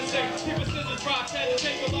 gotta do the same, keep a scissors, rocks, had to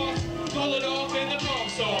take a loss, call it off in the problem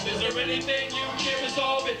solve. Is there anything you can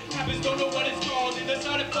resolve? It happens, don't know what it's called, either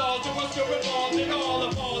side it falls, or once it revolves, it all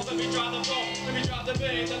evolves. Let me drive the ball, let me drive the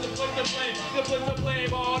vein, let the place to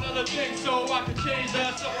blame on other things, so I could change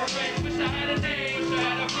the suffering. Wish I had a name, wish I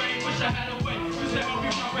had a brain, wish I had a way, wish I help me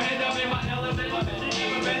comprehend. I'm in my element, she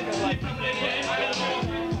never been, sleep coming in here, I got a ball,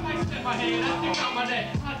 I step my hand, I stick out my neck,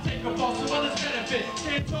 I take a ball, so others benefit,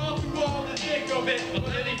 can't talk through all the thick of it, but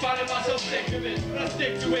lately finding myself sick of it, but I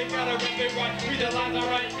stick to it, gotta rip it right, read the lines I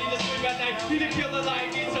write, need to sleep at night, need to kill the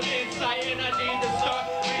light, need some insight, and I need to start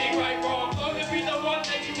reading right, wrong, long to be the one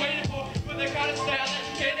that you waited for the kind of style that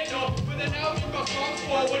you can't ignore, with an album goes songs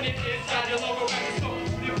for when you're inside your logo record store,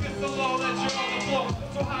 you feel so low that you're on the floor,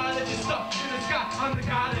 so high that you're stuck in the sky, I'm the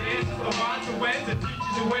guy that answers the rhymes and wins and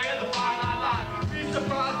teaches you where the fine line lies. Be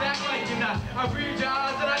surprised, act like you're not. I read your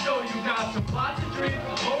eyes and I know you got some plots and dreams,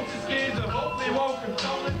 hopes and schemes that hopefully won't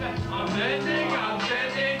control it. I'm bending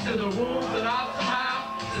to the rules that I've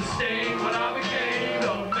somehow sustained what I became,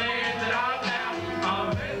 the man that I'm now. I'm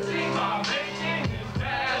venting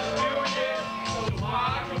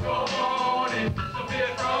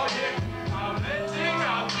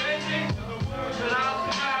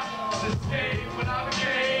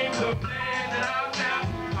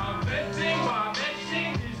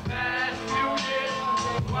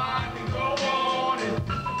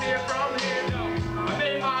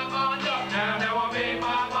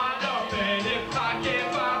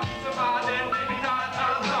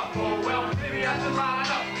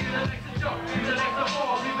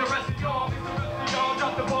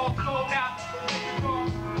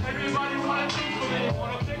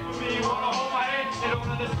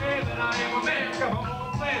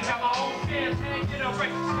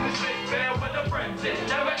it,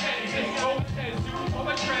 never ends it. Overtends you,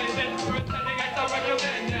 overtrends it. Pretending I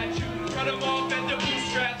recommend that you cut them off at the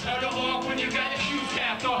bootstraps. Cut them off when you got your shoes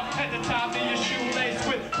capped off at the top of your shoelace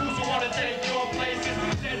with who's who wanna take your places.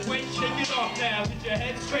 Dead weight, shake it off now. Get your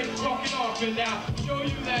head straight, walking off and now. Show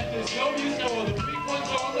you that there's no use for the weak ones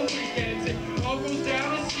on the weekends. It all goes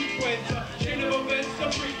down in sequence. Chain of events, a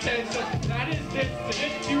pretense. That is this, and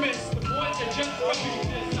if you miss the point, then just repeat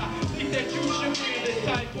this. I think that you should read this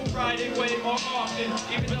type of writing way more often,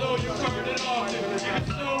 even though you've heard it often. Even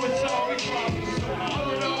so, it's all we problem. So pull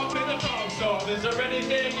it off in the problem solve. Is there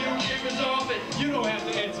anything you can resolve it? You don't have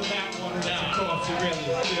to answer that one. That's of course you really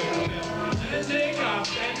feel. Sending, I'm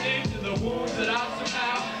sending to the wounds that I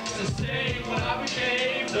somehow sustained when I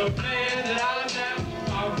became the man that I am now.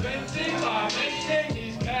 I'm venting by venting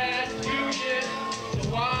these past few years,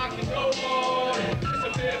 so I can go on and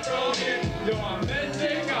disappear from here. No, I'm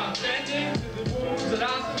venting to the wounds that I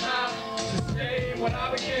somehow sustained when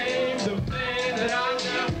I became the man that I am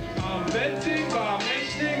now. I'm venting by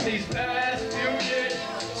mentioning these past few years,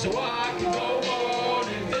 so I can go on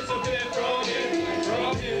and disappear from here,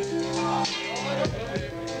 from here.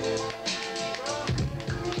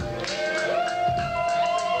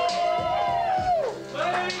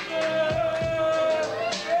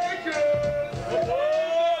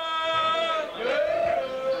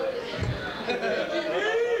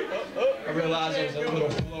 I realize it was a little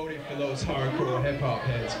floaty for those hardcore hip-hop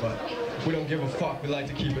heads, but we don't give a fuck. We like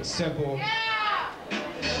to keep it simple.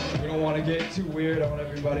 We don't want to get too weird on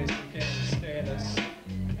everybody so you can't understand us.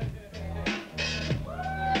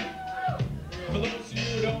 For those of you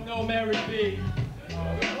who don't know Mary B,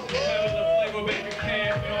 that was a Flavor Baby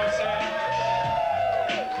camp, you know what I'm saying?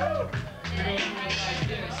 We're gonna do it like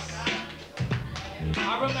this. I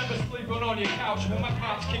remember sleeping on your couch when my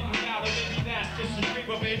pops kicked me out, and maybe that's just a dream,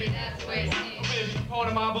 but maybe that's where it's maybe part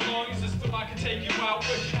of my belongings is still I can take you out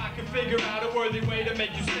with you. I can figure out a worthy way to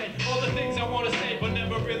make you stay. All the things I want to say, but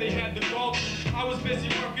never really had the goal. I was busy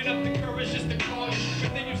working up the courage just to call you.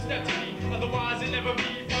 Good thing you stepped to me, otherwise it never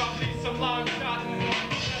be. Probably some long shot.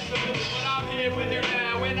 But I'm here with you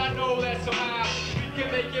now, and I know that somehow we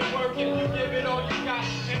can make it work if you give it all you got.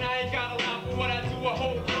 And I ain't got a lot, but what I do, I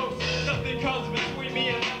hold close. Nothing comes between me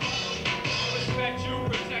and love. I respect you,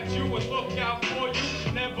 protect you, and look out for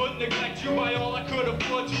you. Never neglect you by all I could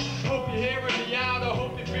afford you. Hope you're hearing me out, I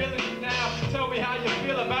hope you're feeling me now. Tell me how you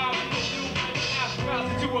feel about me.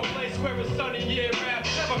 Bounce into a place where it's sunny year round.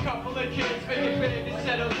 Have a couple of kids, make it big and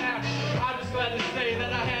settle down. I'm just glad to say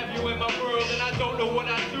that I have you in my world, and I don't know what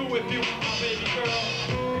I'd do if you were my baby girl.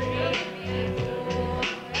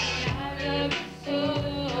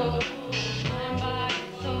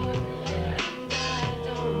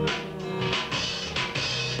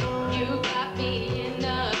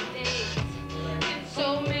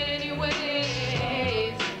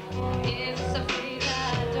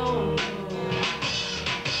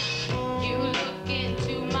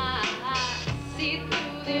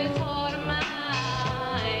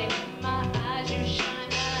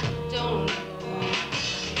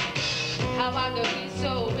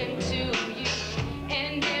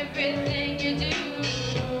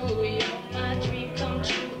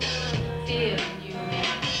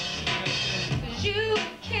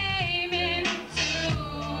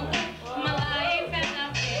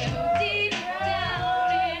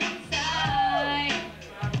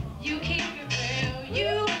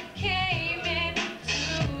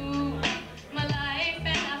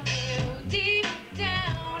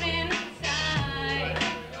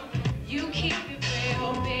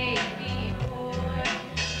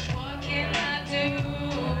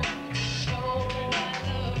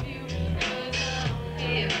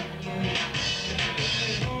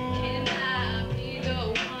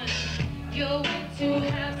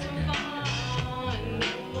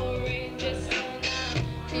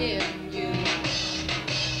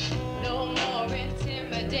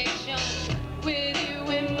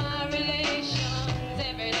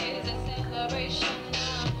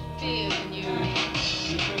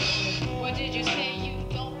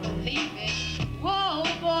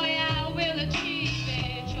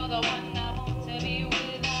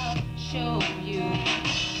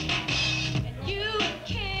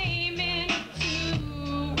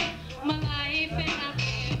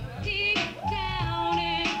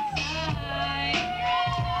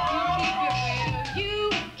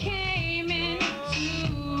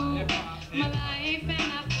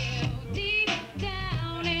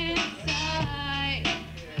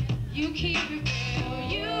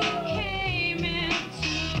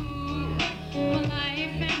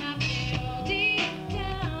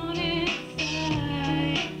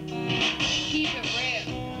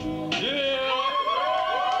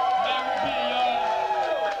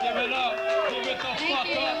 fuck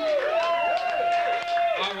up.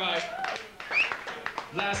 All right.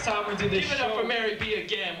 Last time we did this show. Give it up for Mary B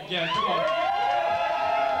again. Yeah, come on.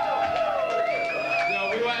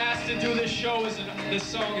 Yo, we were asked to do this show this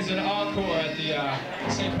song as an encore at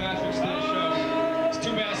the St. Patrick's Day show. It's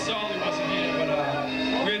too bad Solly wasn't here, but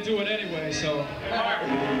we're gonna do it anyway. So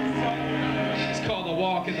it's called "A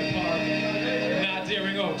Walk in the Park." Not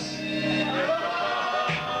Deering Oaks.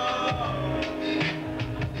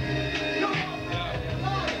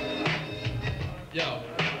 Yo,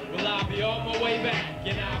 well, I'll be on my way back,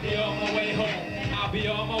 and I'll be on my way home. I'll be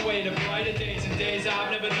on my way to brighter days and days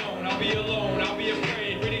I've never known. I'll be alone, I'll be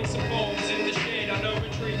afraid, reading some poems in the shade. I know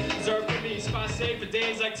retreat, reserved for me, spot safe for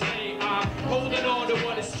days like today. I'm holding on to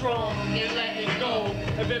what is strong and letting go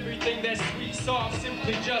of everything that's sweet, soft,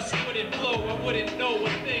 simply just wouldn't flow. I wouldn't know a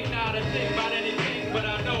thing, not a thing about anything, but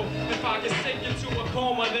I know if I could sink into a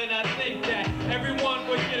coma, then I think that everyone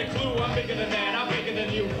would get a clue. I'm bigger than that, I'm bigger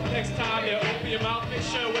than you. Next time you open your mouth, make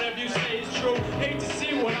sure whatever you say is true. Hate to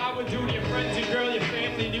see what I would do to your friends and girl, your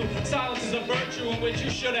family knew. Silence is a virtue in which you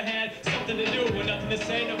should have had something to do with nothing to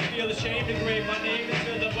say. Never feel ashamed to grave my name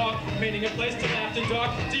into the bark, meaning a place to laugh in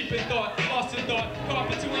dark, deep in thought, lost in thought, caught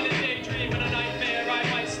between a daydream and a nightmare. I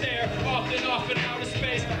might stare off and outer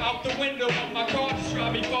space, out the window of my car, just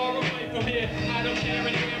drive me far away from here. I don't care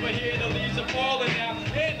anywhere but here, the leaves are falling now,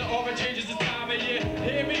 and the aura changes the time of year.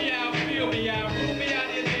 Hear me out, feel me out, rule me out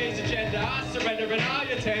of your day's agenda. I surrender and I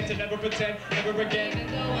attend to never pretend ever again.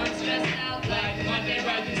 Even though I'm stressed out like Monday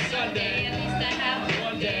right through Sunday, at least I have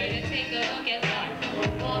one day to take a look at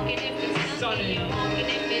life. Walking if it's sunny, I'm walking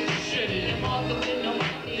if it's shitty, I'm walking with no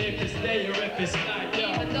money. If it's day or if it's night, yo.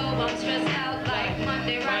 Even though I'm stressed out like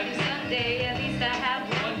Monday right through Sunday, at least I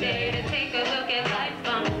have one day to take a look at life.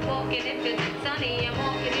 I'm walking if it's sunny, I'm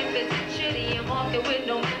walking if it's shitty, I'm walking with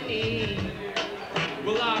no money.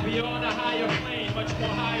 Will I be on a higher plane, much more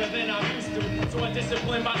higher than I'm used to? So I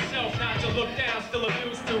discipline myself not to look down, still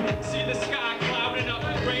amused to see the sky clouding up,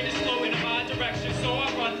 rain is flowing in my direction. So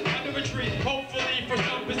I run under a tree, hopefully for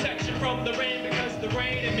some protection from the rain, because the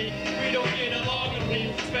rain and me, we don't get along, and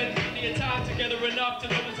we spend plenty of time together enough to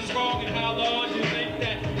know this is wrong. And how long do you think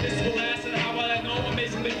that this will last? And how will I know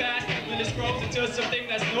amazingly fast when this grows into something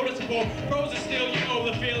that's noticeable? Pros are still, you know,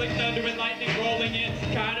 the feeling, thunder and lightning rolling in,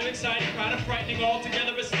 kind of exciting, kind of frightening,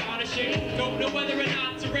 altogether astonishing. Don't know whether or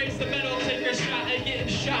not to raise the medal, take a shot at getting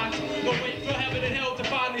shocked, but wait for heaven and hell to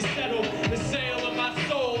finally settle the sail of my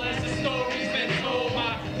soul as the story's been told.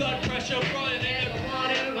 My blood pressure running and the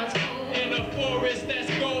water runs cold in a forest that's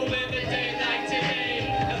golden. The day like today,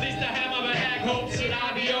 at least I have my bag hopes that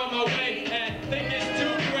I'll be on my way. And think it's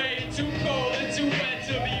too gray, too cold, and too wet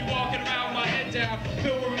to be walking around my head down,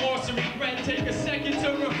 filled with remorse and regret. Take a second to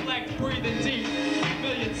reflect, breathing deep,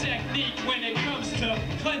 familiar technique when it comes to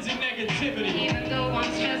cleansing negativity. Even though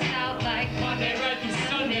I'm stressed out like Monday right through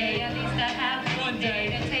Sunday, at least I have one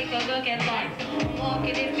day to take a look at life. I'm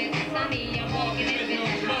walking if it's sunny, I'm walking if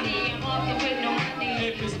it's sunny, I'm walking with no money.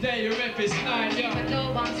 If it's day or if it's night, yo. Even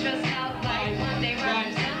though I'm stressed out like Monday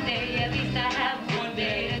right through Sunday, at least I have one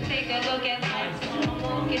day to take a look at life. I'm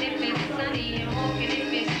walking if it's sunny, I'm walking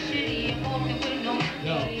if it's shitty, I'm walking with no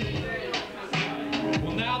money.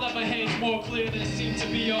 Well, now that my head's more clear than it seemed to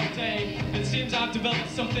be all day, it seems I've developed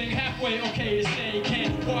something halfway okay to say.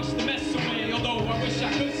 Can't wash the mess away, although I wish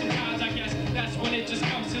I could sometimes. I guess that's when it just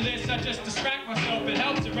comes to this. I just distract myself. It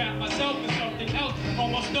helps to wrap myself in something else.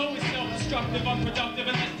 Almost always self-destructive, unproductive,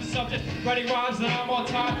 and that's the subject. Writing rhymes that I'm on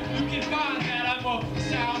time. You can find that I'm a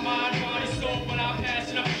sound mind, body, soul. When I'm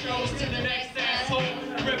passing up shows to the next asshole.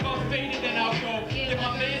 If I'm faded, then I'll go. Get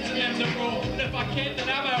my fans and them to roll. And if I can't, then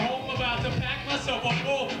I'm at home about to pack myself a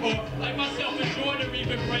full. Or like myself enjoy to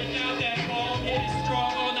even break out that ball. Get it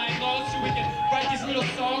strong all night long so we can write these little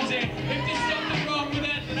songs. And if there's something wrong with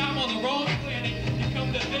that, then I'm on the wrong planet. You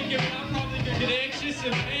come to think of it, I'm probably gonna get anxious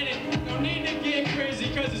and panic. No need to get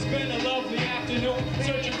crazy, cause it's been a lovely afternoon.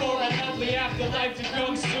 Searching for a lovely afterlife to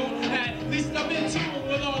come soon. At least I'm in tune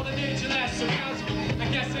with all the nature that surrounds me. I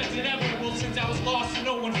guess that's inevitable since I was lost and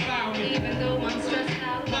no one found me. Even though I'm stressed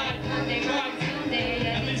out like Monday right through Sunday,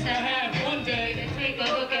 at least I have one day to take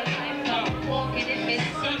a look at life. I'm walking if it's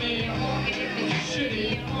sunny, I'm walking if it's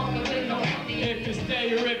shitty, I'm walking with no money. If it's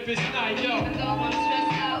day or if it's night, yo. Even though I'm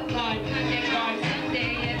stressed out like Monday right through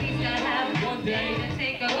Sunday, at least I have one day to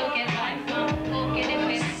take a look at life. I'm walking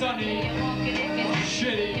if it's sunny, I'm walking if it's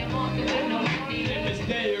shitty, I'm walking with no money. If it's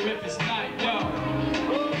day or if it's night, yo.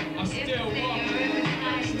 I'm still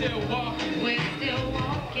walking, still walking. We're still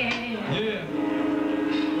walking. Yeah,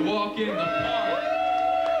 walking the park.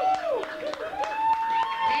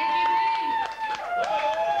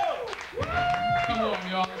 Come on,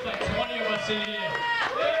 y'all. It's like 20 of us I'm saying? Yeah.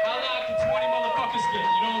 How loud can 20 motherfuckers get?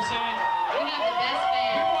 You know what I'm saying? We got the best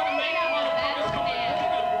fans. We want to make the motherfuckers come in.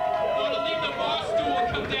 We want to leave the bar stool and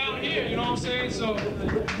come down here. You know what I'm saying? So,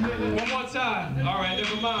 one more time. All right,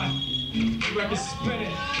 never mind. The record's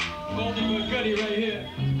spinning. Golden but goodie right here.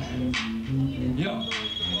 Yo.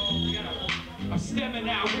 I'm stemming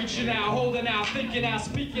out, reaching out, holding out, thinking out,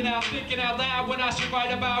 speaking out, thinking out loud when I should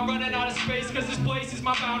write about running out of space, cause this place is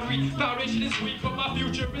my boundary. Foundation is weak, but my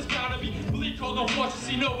future is bound to be bleak. Hold on, watch to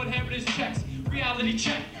see no one hammered his checks. Reality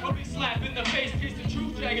check, a big slap in the face, taste the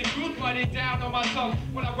truth, dragging truth biting down on my tongue.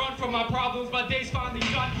 When I run from my problems, my day's finally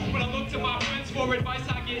done. When I look to my friends for advice,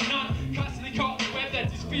 I get none. Constantly caught in the web that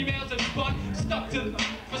these females have spun. Stuck to them.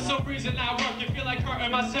 For some reason I work and feel like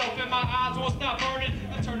hurting myself, and my eyes won't stop burning.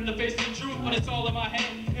 I turn to face the truth, but it's all in my head.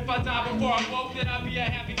 If I die before I woke, then I'd be a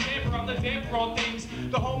happy camper. I'm the damper on things,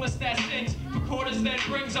 the homeless that sings. Recorders that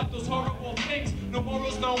brings up those horrible things. No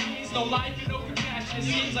morals, no means, no life, and no compassion. It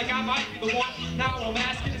seems like I might be the one. Now I'm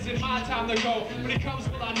asking, is it my time to go? When it comes,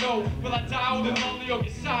 will I know? Will I die old and lonely or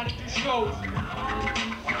get signed and do shows?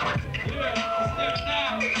 Yeah, step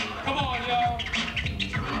now. Come on, y'all.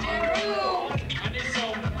 I need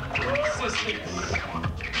some assistance.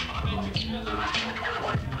 Make you feel it.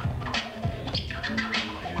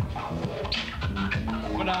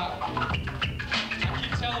 But I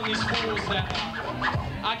keep telling these fools that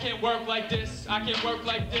I can't work like this. I can't work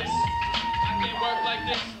like this. I can't work like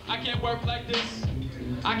this. I can't work like this.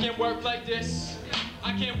 I can't work like this.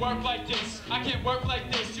 I can't work like this. I can't work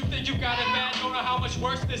like this. You think you got it bad, don't know how much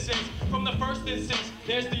worse this is. From the first instance,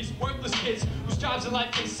 there's these worthless kids whose jobs in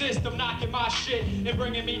life consist of knocking my shit and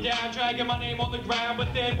bringing me down, dragging my name on the ground.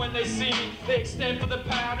 But then when they see me, they extend for the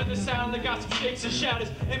pound, and the sound that got some shakes and shatters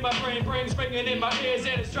in my brain, brains ringing in my ears,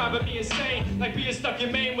 and it's driving me insane. Like being stuck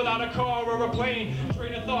in Maine without a car or a plane.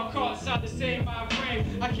 Train of thought caught inside the same mind frame.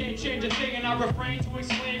 I can't change a thing, and I refrain to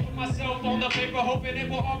explain. Put myself on the paper, hoping it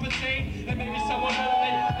will all pertain, and maybe someone will. If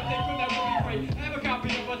they could, that would be great. I have a copy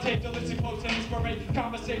of a tape to listen close and inspirate.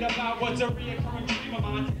 Conversate about what's a reoccurring dream of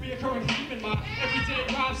mine. Reoccurring theme in my everyday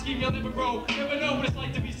rhyme scheme. You'll never grow, never know what it's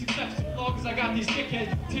like to be successful. As long as I got these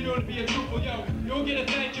dickheads continuing to be a truthful. Yo, you don't get a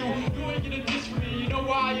thank you. You ain't get a diss for me. You know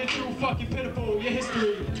why? You're too fucking pitiful. Your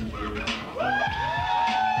history.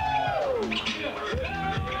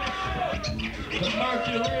 The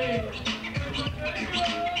Mercury.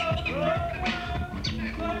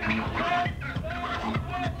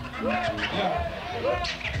 Yeah.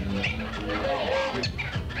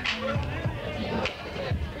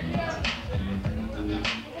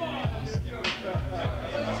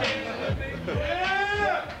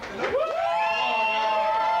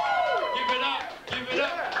 Give it up.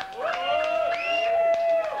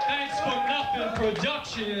 Thanks for nothing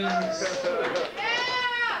Productions.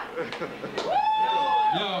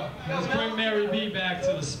 Yo, let's bring Mary B back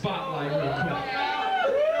to the spotlight real quick.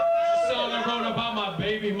 Song I wrote about my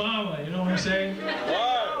baby mama, you know what I'm saying? 50-50.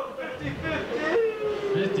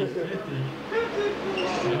 I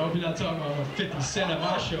hope you're not talking about 50 Cent at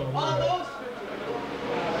my show.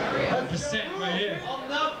 100% right here.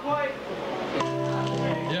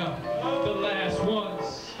 Yeah, the last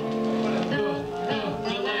ones.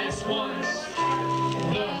 The last ones.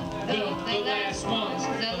 The last ones.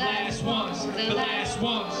 The last ones. The last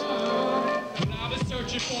ones. What I was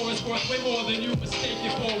searching for is worth way more than you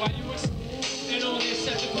mistaken for. Why you and only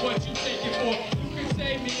accepted for what you take it for. You can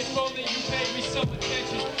save me if only you pay me some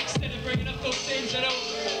attention. Instead of bringing up those things that I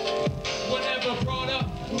whatever brought up.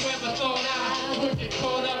 Whoever thought I would get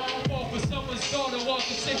caught up. Fall for someone's daughter,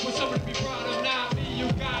 walking sick with someone to be proud of. Not me, you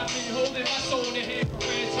got me, holding my soul in your hand for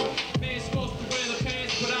ransom. Man's supposed to wear the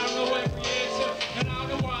pants, but I don't know every answer. And I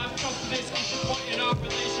don't know why I've come to this point in our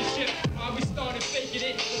relationship. Why we started faking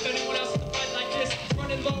it with anyone else in the fight like this.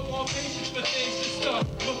 Running low on patience for things to start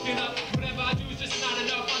looking up. Whatever I do is just not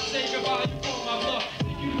enough. I say goodbye, you call my bluff.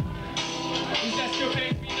 Is that still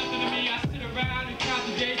pains me nothing to me? I sit around and count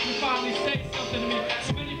the days you finally say something to me.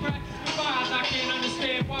 So many practice goodbyes, I can't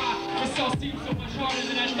understand why. This all seems so much harder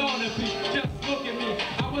than I thought it'd be. Just look at me,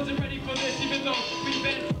 I wasn't ready for this, even though we've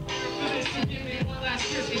been prepared for this. So give me one last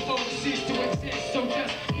kiss before we cease to exist. So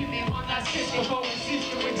just give me one last kiss before we cease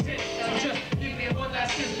to exist. So just give me one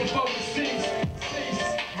last kiss before we cease.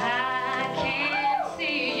 I can't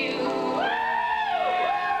see you,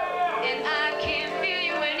 and I can't feel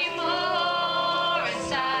you anymore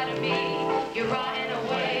inside of me. You're rotting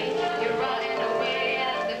away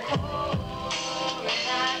at the core, and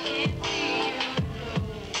I can't see you,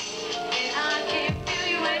 and I can't feel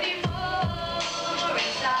you anymore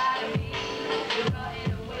inside of me. You're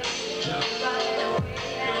rotting away,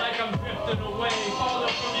 Feel like I'm drifting away.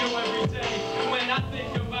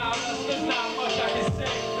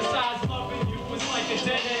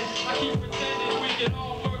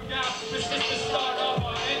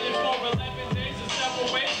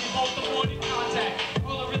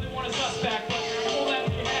 back, but won't let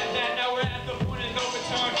me have that. Now we're at the point of no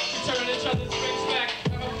return. We turn each other's rings back.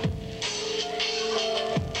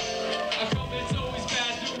 How come it's always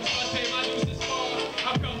bad news? Must pay my dues this far.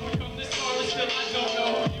 How come we come this far and still I don't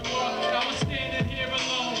know who you are? Now I'm standing here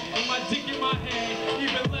alone with my dick in my hand,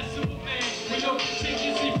 even less of a man with no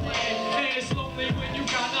contingency plan. And it's lonely when you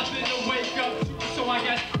got nothing to wake up to. So I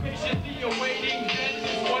guess patiently awaiting death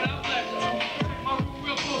is what I'm left to. Take my room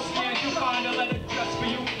real closely and you'll find a letter just for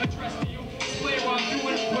you, addressed to you. Explain why I'm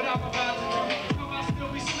doing what I'm about to do. Come I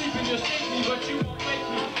still be sleeping, you'll shake me, but you won't wake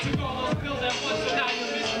me. Took all those pills at once, so now you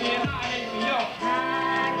miss me and I hate me, yo. I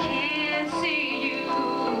can't see you.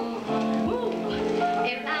 Woo.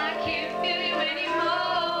 And I can't feel you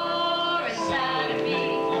anymore inside of me.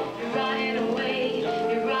 You're rotting away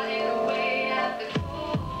at the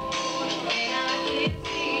core. And I can't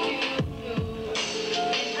see you.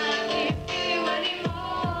 And I can't feel you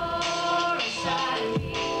anymore inside of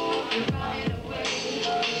me. You're rotting away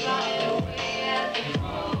at the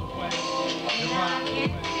core. And I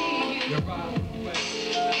can't see you.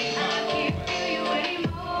 I can't feel you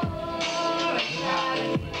anymore inside of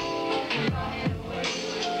me. You're rotting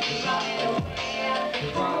away at the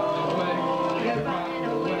core.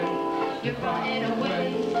 You're rotting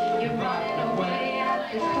away at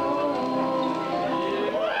the core.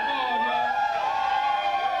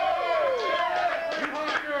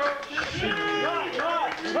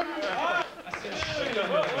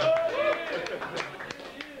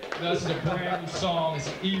 This is a brand new song. It's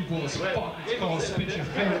evil as fuck. It's called Spit Your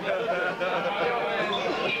Face.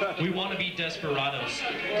 We want to be desperados.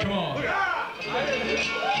 Come on.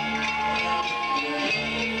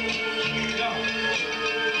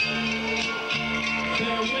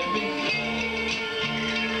 Bear with me.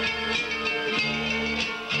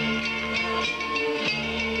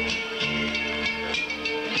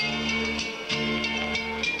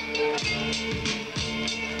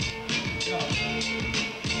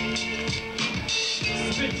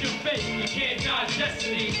 Spit your face, you can't dodge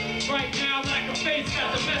destiny. Right now, like a face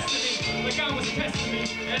got the best of me. Like I was testing me,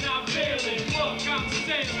 and I'm failing. Look, I'm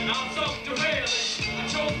sailing, I'm self-derailing. I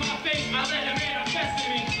chose my fate, I let it manifest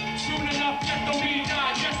in me. Soon enough, death will be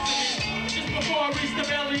digesting me. Just before I reach the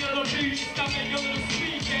belly of the beast, I make a little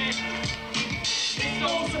speak, and it's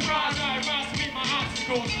no surprise I rise to meet my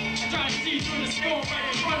obstacles. I try to see through the storm right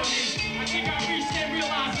in front of me. I think I reached and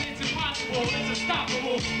realized that it's impossible, it's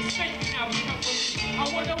unstoppable. It's fake now, it's come from me. I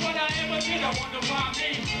wonder what I ever did, I wonder why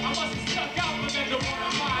me. I must have stuck out for them to want to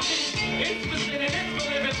find me. It's for sinning, it's for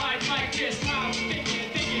living life like this. Now I'm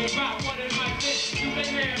thinking about what it might be. You've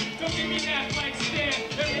been there, don't give me that blank stare.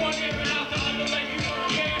 Everyone in and out the other like you don't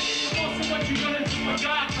care. Also what you gonna do when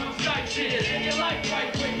God comes like shit in your life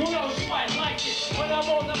right quick, who knows, you might like it. When I'm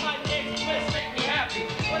on the mic, it's bliss, make me happy.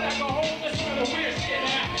 When I go home, listen to the weird shit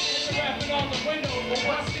happen. It's rapping on the windows, but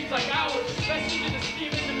what seems like hours. Message in the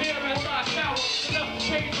steam in the mirror as I shower. Enough to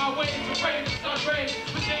change my ways, to rain and sun rays.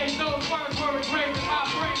 But days those words were engraved in my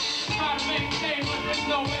brain. Try to maintain, but there's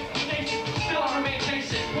no explanation. Still I remain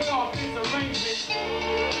patient, put off this arrangement.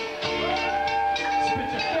 Spit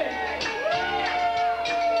your face.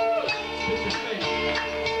 Spit your face.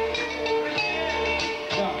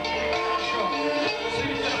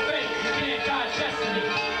 Spit your face, you can't dodge destiny.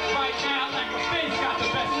 Right now, like a face got the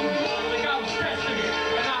best of me. Like I was testing it,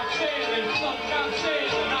 and I'm failing. Look, I'm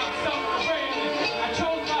sailing, I'm self-derailing. I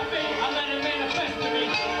chose my fate, I let it manifest to me.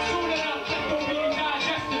 Soon enough, it will be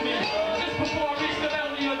digesting me. Just before I reach the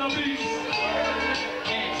belly of the beast.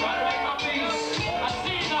 And try to make my peace. I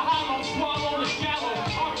see the hollow, swallow the shallow.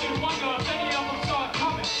 Often wonder if any of them saw it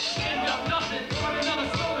coming. End up nothing, but another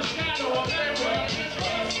stolen shadow of memory.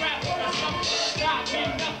 Scrap or something, not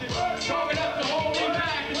mean nothing. Strong enough to hold me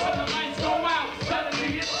back until the lights go out. Suddenly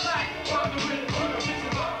it's black, from the rhythm to the picture.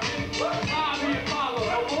 Fly me and follow,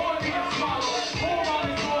 avoid me and swallow. Hold on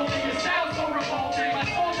is holding, it sounds so revolting. My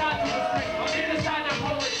soul died to the spring, I'm inside that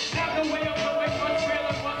bullet. Have no way of knowing what's real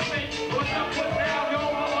and what's fake. What's up, what's down, yo,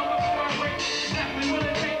 how long before I break? Exactly what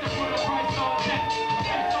it takes to put a price on death.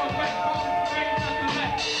 Face on wet, falling for rain, nothing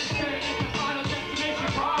left. Straight into final destination,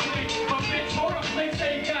 probably. But bitch, hold up, they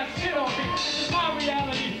say you got shit on me. This is my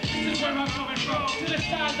reality, this is where I'm coming from. To the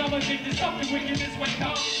sides I'm addicted, something wicked this way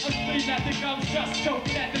comes. I'm pleased that the gums just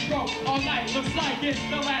choking at the throat. All night, looks like it's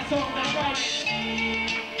the last song that's right.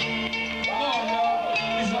 Oh no,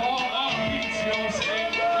 these are all beats, you know what I'm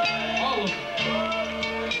saying? All of them.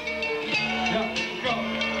 Yeah, go.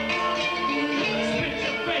 Spit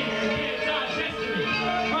your face, you can't dodge destiny.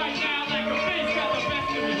 Right now, like a face got the best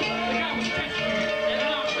of me. Like I was testing me, and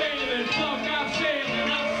I'm failing. Look, I'm sailing,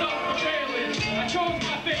 I'm self-derailing. I chose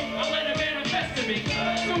my fate, I let it manifest in me.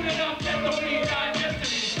 Soon enough, death will be digesting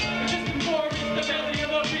me. Just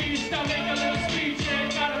I make a little speech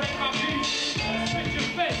and try to make my peace. Spit your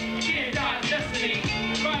face, you can't die destiny.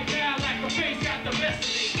 Right now, like my face got the best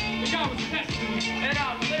of me. The guy was testing me, and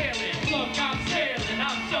I'm flailing. Look, I'm sailing,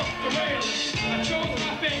 I'm self-derailing. I chose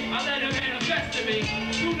my fate, I let it manifest to me.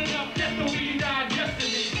 Soon enough, just the weed digested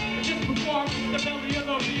me. And just before I reach the belly of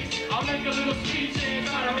the beast, I'll make a little speech and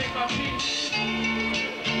try to make my peace.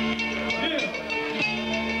 Yeah.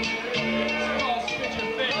 It's called Spit Your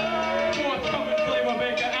Face. Forthcoming Flavor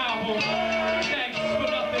Maker album. Thanks for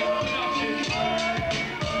nothing production.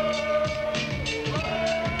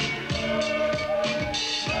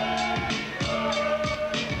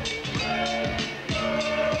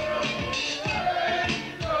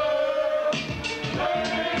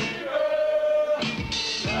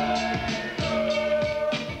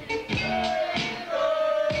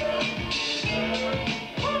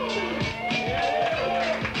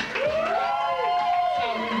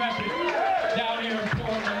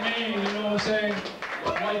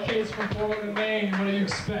 White kids from Florida, Maine, what do you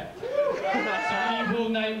expect? Some evil,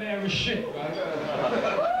 nightmarish shit, right?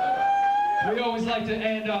 We always like to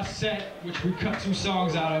end our set, which we cut 2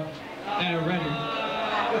 songs out of and are ready,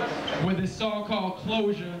 with this song called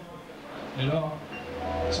Closure. You know,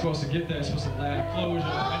 it's supposed to get there, it's supposed to laugh. Closure,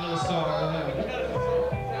 end of the song.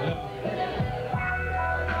 Yeah.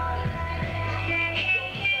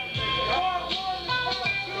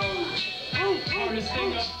 Hardest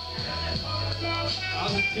thing up. I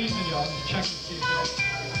was just teasing y'all, just checking to see if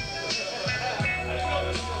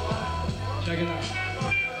check it out.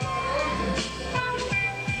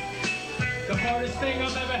 The hardest thing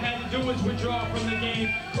I've ever had to do is withdraw from the game.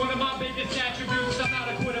 One of my biggest attributes, I'm not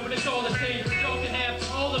a quitter, but it's all the same. Y'all can have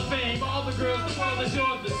all the fame, all the girls, the world is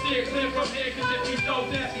yours. But steer clear from here, cause if you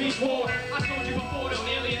don't, that's me poor. I told you before, don't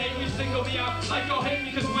alienate me, single me out. Like y'all hate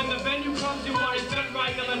me, cause when the venue comes, you want it done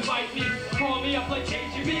right, they'll invite me. Call me up like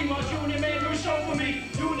KGB, while Junior man do a show for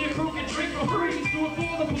me. You and your crew can drink for free, do it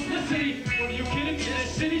for the publicity. What are you kidding me?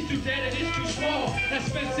 This city's too dead and it's too small. I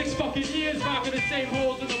spent 6 fucking years rocking the same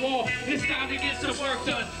holes in the wall. It's time to get some work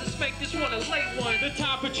done. Let's make this one a late one. The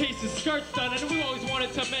time for chasing skirts done, and we always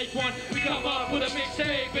wanted to make one. We come up with a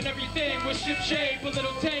mixtape and everything was ship shape. A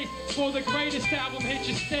little taste for the greatest album hit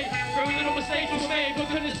your state. Very little mistakes were made, but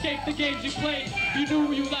couldn't escape the games you played. You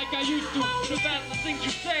knew you like I used to, no matter the things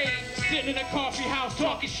you say. Sitting in a coffee house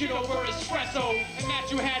talking shit over espresso, and that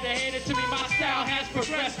you had to hand it to me. My style has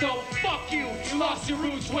progressed, though. Fuck you, you lost your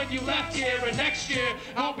roots when you left here, and next year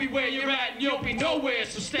I'll be where you're at and you'll be nowhere,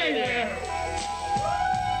 so stay there.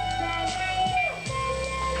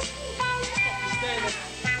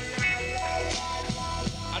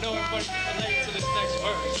 I know everybody can relate to this next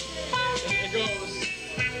verse. It goes,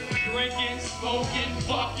 drinking, smoking,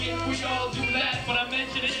 fucking, we all do that, but I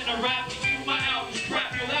mention it in a rap. You, my album's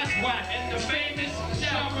crap, your last whack, and the famous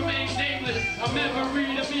shall remain nameless. A memory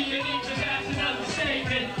to me, and even that's an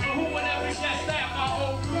understatement. But who would ever guess that my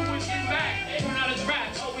whole crew would get back? Turn out his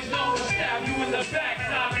raps, always known to stab you in the back,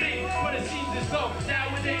 not me. But it seems as though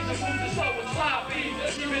nowadays the moves are slow and sloppy.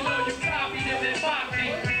 Even though you copied them and mocked me,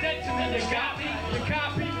 then to me you got me, you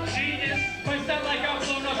copy, genius. Might sound like I'm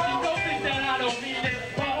blown up, you don't think that I don't mean it.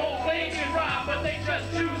 My whole thing can rhyme, but they just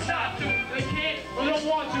choose not to. They can't or don't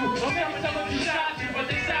want to, or maybe some of you shot you, but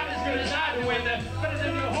they sound as good as I do, and they're better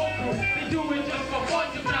than your whole crew. They do it just for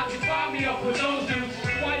fun, sometimes you find me up with those dudes.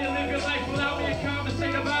 Why you live your life without me and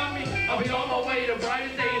conversate about me? I'll be on my way to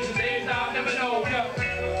brighter days and days I'll never know.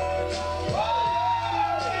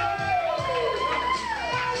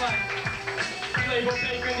 Flavor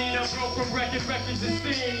Maker need a broke from records and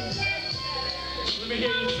steams. Let me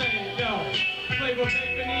hear you say it, yo. Flavor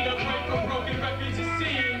Maker need a break from broken records and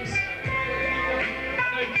seams. I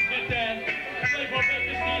know you can get that. Flavor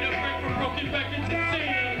Makers need a break from broken records and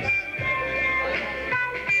seams.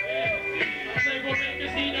 Flavor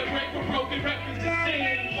Makers need a break from broken records and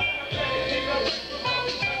seams.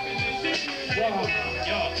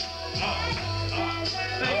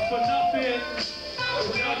 Thanks for nothing.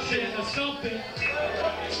 Production or something.